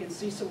we can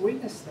see some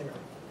weakness there.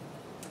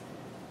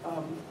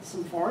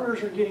 Some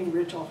foreigners are getting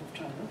rich off of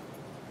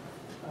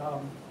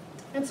China.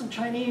 And some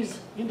Chinese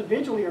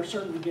individually are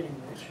certainly getting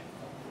rich.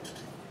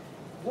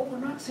 What we're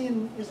not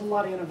seeing is a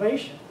lot of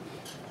innovation.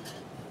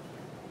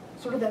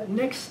 Sort of that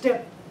next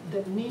step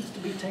that needs to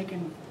be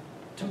taken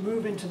to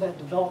move into that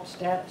developed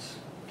status.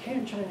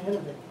 Can China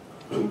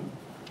innovate?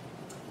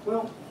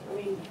 Well, I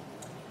mean,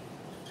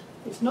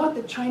 it's not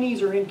that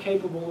Chinese are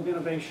incapable of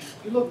innovation.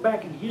 If you look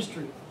back in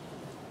history,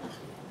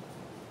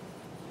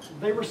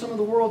 they were some of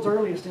the world's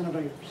earliest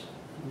innovators.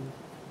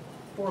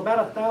 For about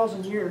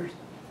 1,000 years,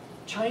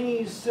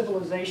 Chinese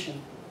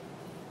civilization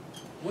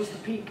was the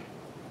peak.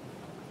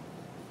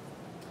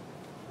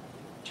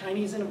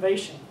 Chinese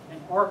innovation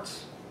and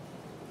arts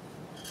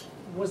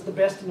was the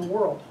best in the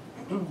world.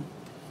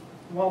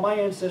 While my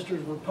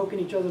ancestors were poking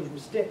each other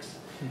with sticks,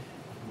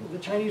 the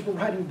Chinese were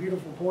writing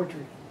beautiful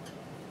poetry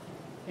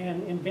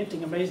and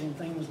inventing amazing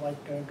things like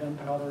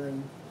gunpowder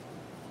and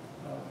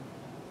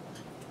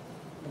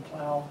the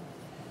plow.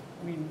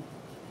 I mean,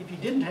 if you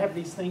didn't have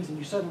these things and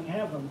you suddenly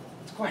have them,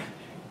 it's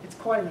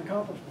quite an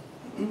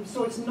accomplishment.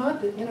 So it's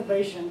not that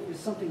innovation is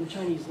something the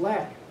Chinese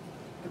lack.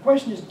 The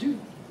question is,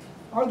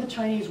 are the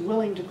Chinese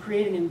willing to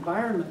create an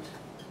environment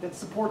that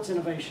supports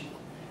innovation?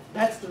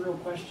 That's the real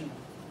question.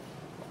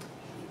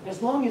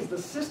 As long as the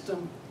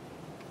system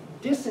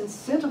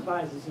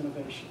disincentivizes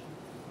innovation,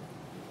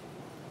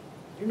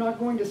 you're not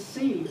going to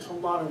see a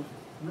lot of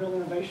real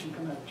innovation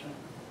come out of China.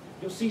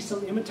 You'll see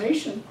some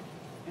imitation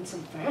and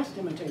some fast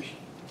imitation.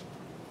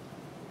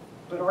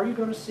 But are you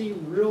going to see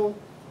real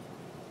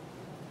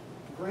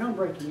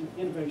groundbreaking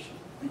innovation?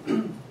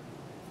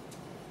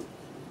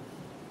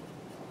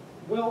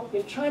 Well,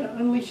 if China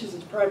unleashes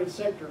its private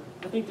sector,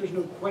 I think there's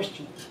no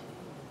question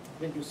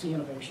that you'll see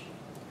innovation.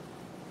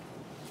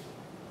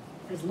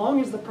 As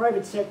long as the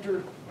private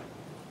sector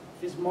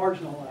is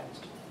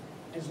marginalized,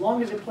 as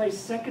long as it plays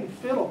second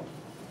fiddle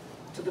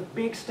to the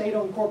big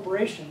state-owned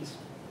corporations,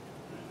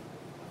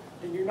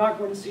 then you're not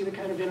going to see the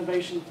kind of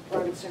innovation the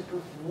private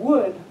sector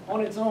would,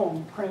 on its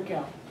own, crank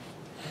out.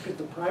 Because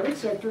the private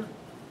sector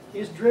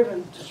is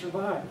driven to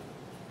survive.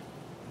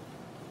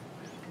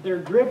 They're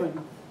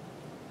driven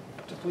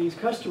to please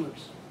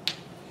customers.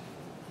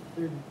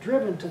 They're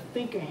driven to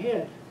think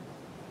ahead.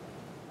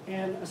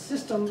 And a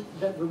system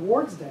that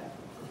rewards that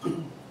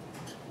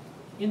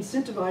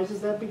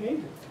incentivizes that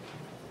behavior.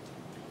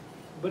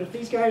 But if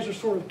these guys are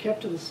sort of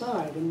kept to the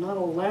side and not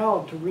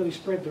allowed to really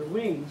spread their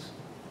wings,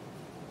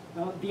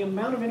 the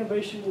amount of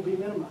innovation will be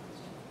minimized.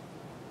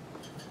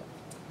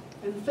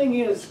 And the thing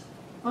is,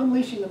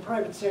 unleashing the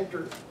private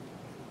sector,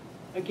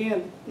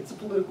 again, it's a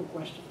political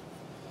question.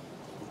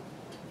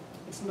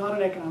 It's not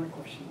an economic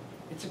question.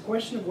 It's a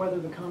question of whether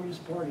the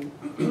Communist Party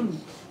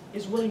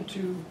is willing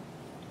to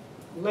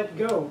let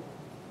go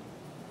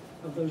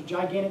of those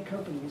gigantic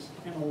companies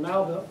and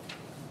allow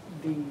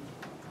the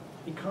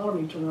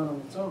economy to run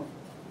on its own.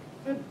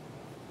 And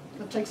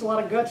it takes a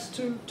lot of guts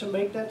to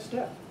make that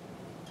step.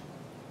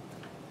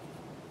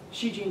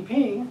 Xi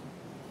Jinping,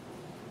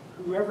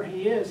 whoever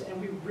he is,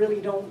 and we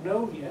really don't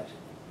know yet,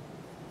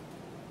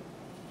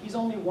 he's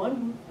only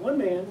one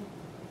man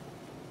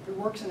who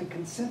works in a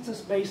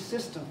consensus-based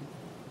system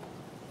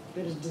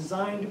that is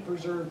designed to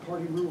preserve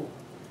party rule.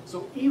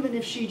 So even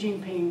if Xi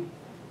Jinping,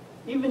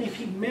 even if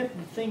he meant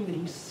the thing that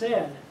he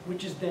said,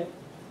 which is that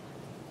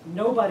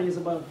nobody is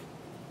above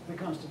the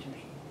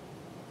Constitution,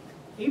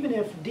 even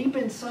if deep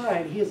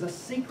inside he is a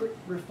secret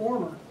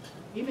reformer,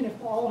 even if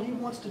all he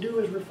wants to do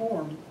is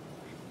reform,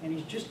 and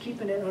he's just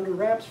keeping it under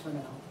wraps for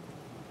now,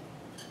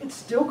 it's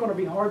still going to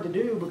be hard to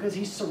do because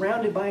he's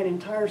surrounded by an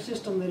entire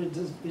system that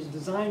is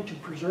designed to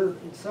preserve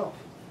itself.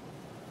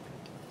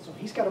 So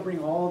he's got to bring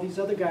all these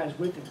other guys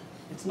with him.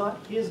 It's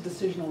not his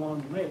decision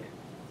alone to make.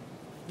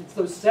 It's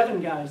those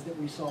 7 guys that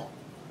we saw.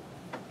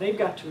 They've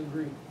got to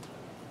agree.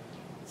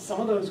 Some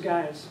of those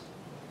guys,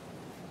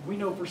 we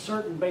know for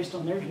certain, based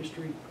on their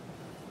history,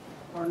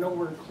 are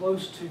nowhere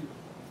close to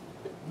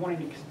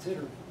wanting to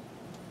consider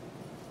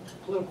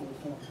political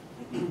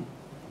reform.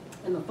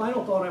 And the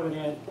final thought I would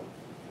add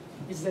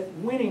is that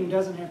winning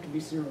doesn't have to be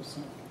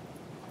zero-sum.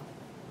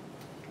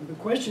 The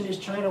question is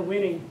China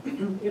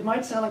winning. It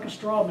might sound like a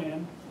straw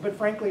man, but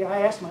frankly,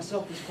 I ask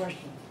myself this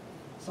question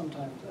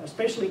sometimes,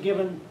 especially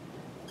given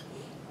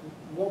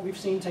what we've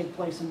seen take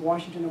place in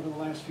Washington over the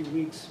last few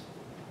weeks.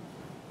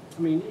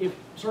 I mean,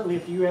 certainly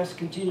if the U.S.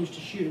 continues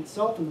to shoot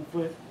itself in the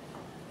foot,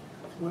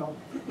 well,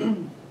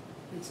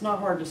 it's not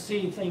hard to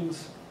see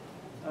things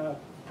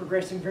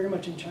progressing very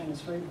much in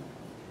China's favor.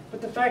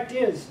 But the fact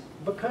is,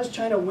 because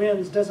China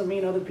wins doesn't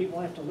mean other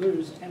people have to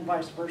lose, and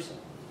vice versa.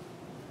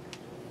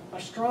 A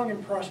strong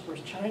and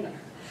prosperous China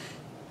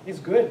is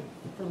good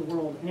for the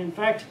world. And in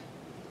fact,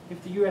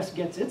 if the U.S.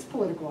 gets its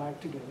political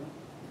act together,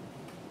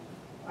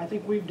 I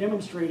think we've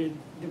demonstrated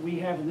that we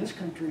have in this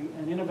country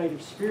an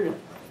innovative spirit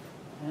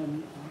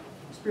and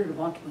a spirit of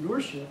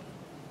entrepreneurship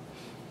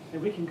that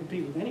we can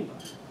compete with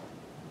anybody.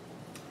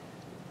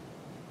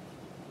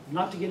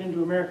 Not to get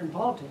into American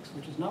politics,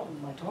 which is not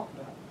what my talk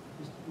about.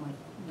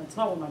 That's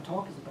not what my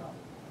talk is about.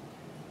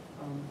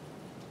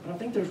 But I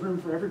think there's room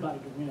for everybody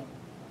to win.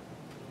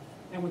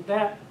 And with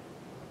that,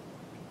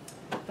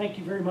 thank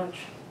you very much.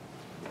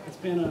 It's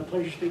been a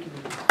pleasure speaking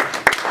with you.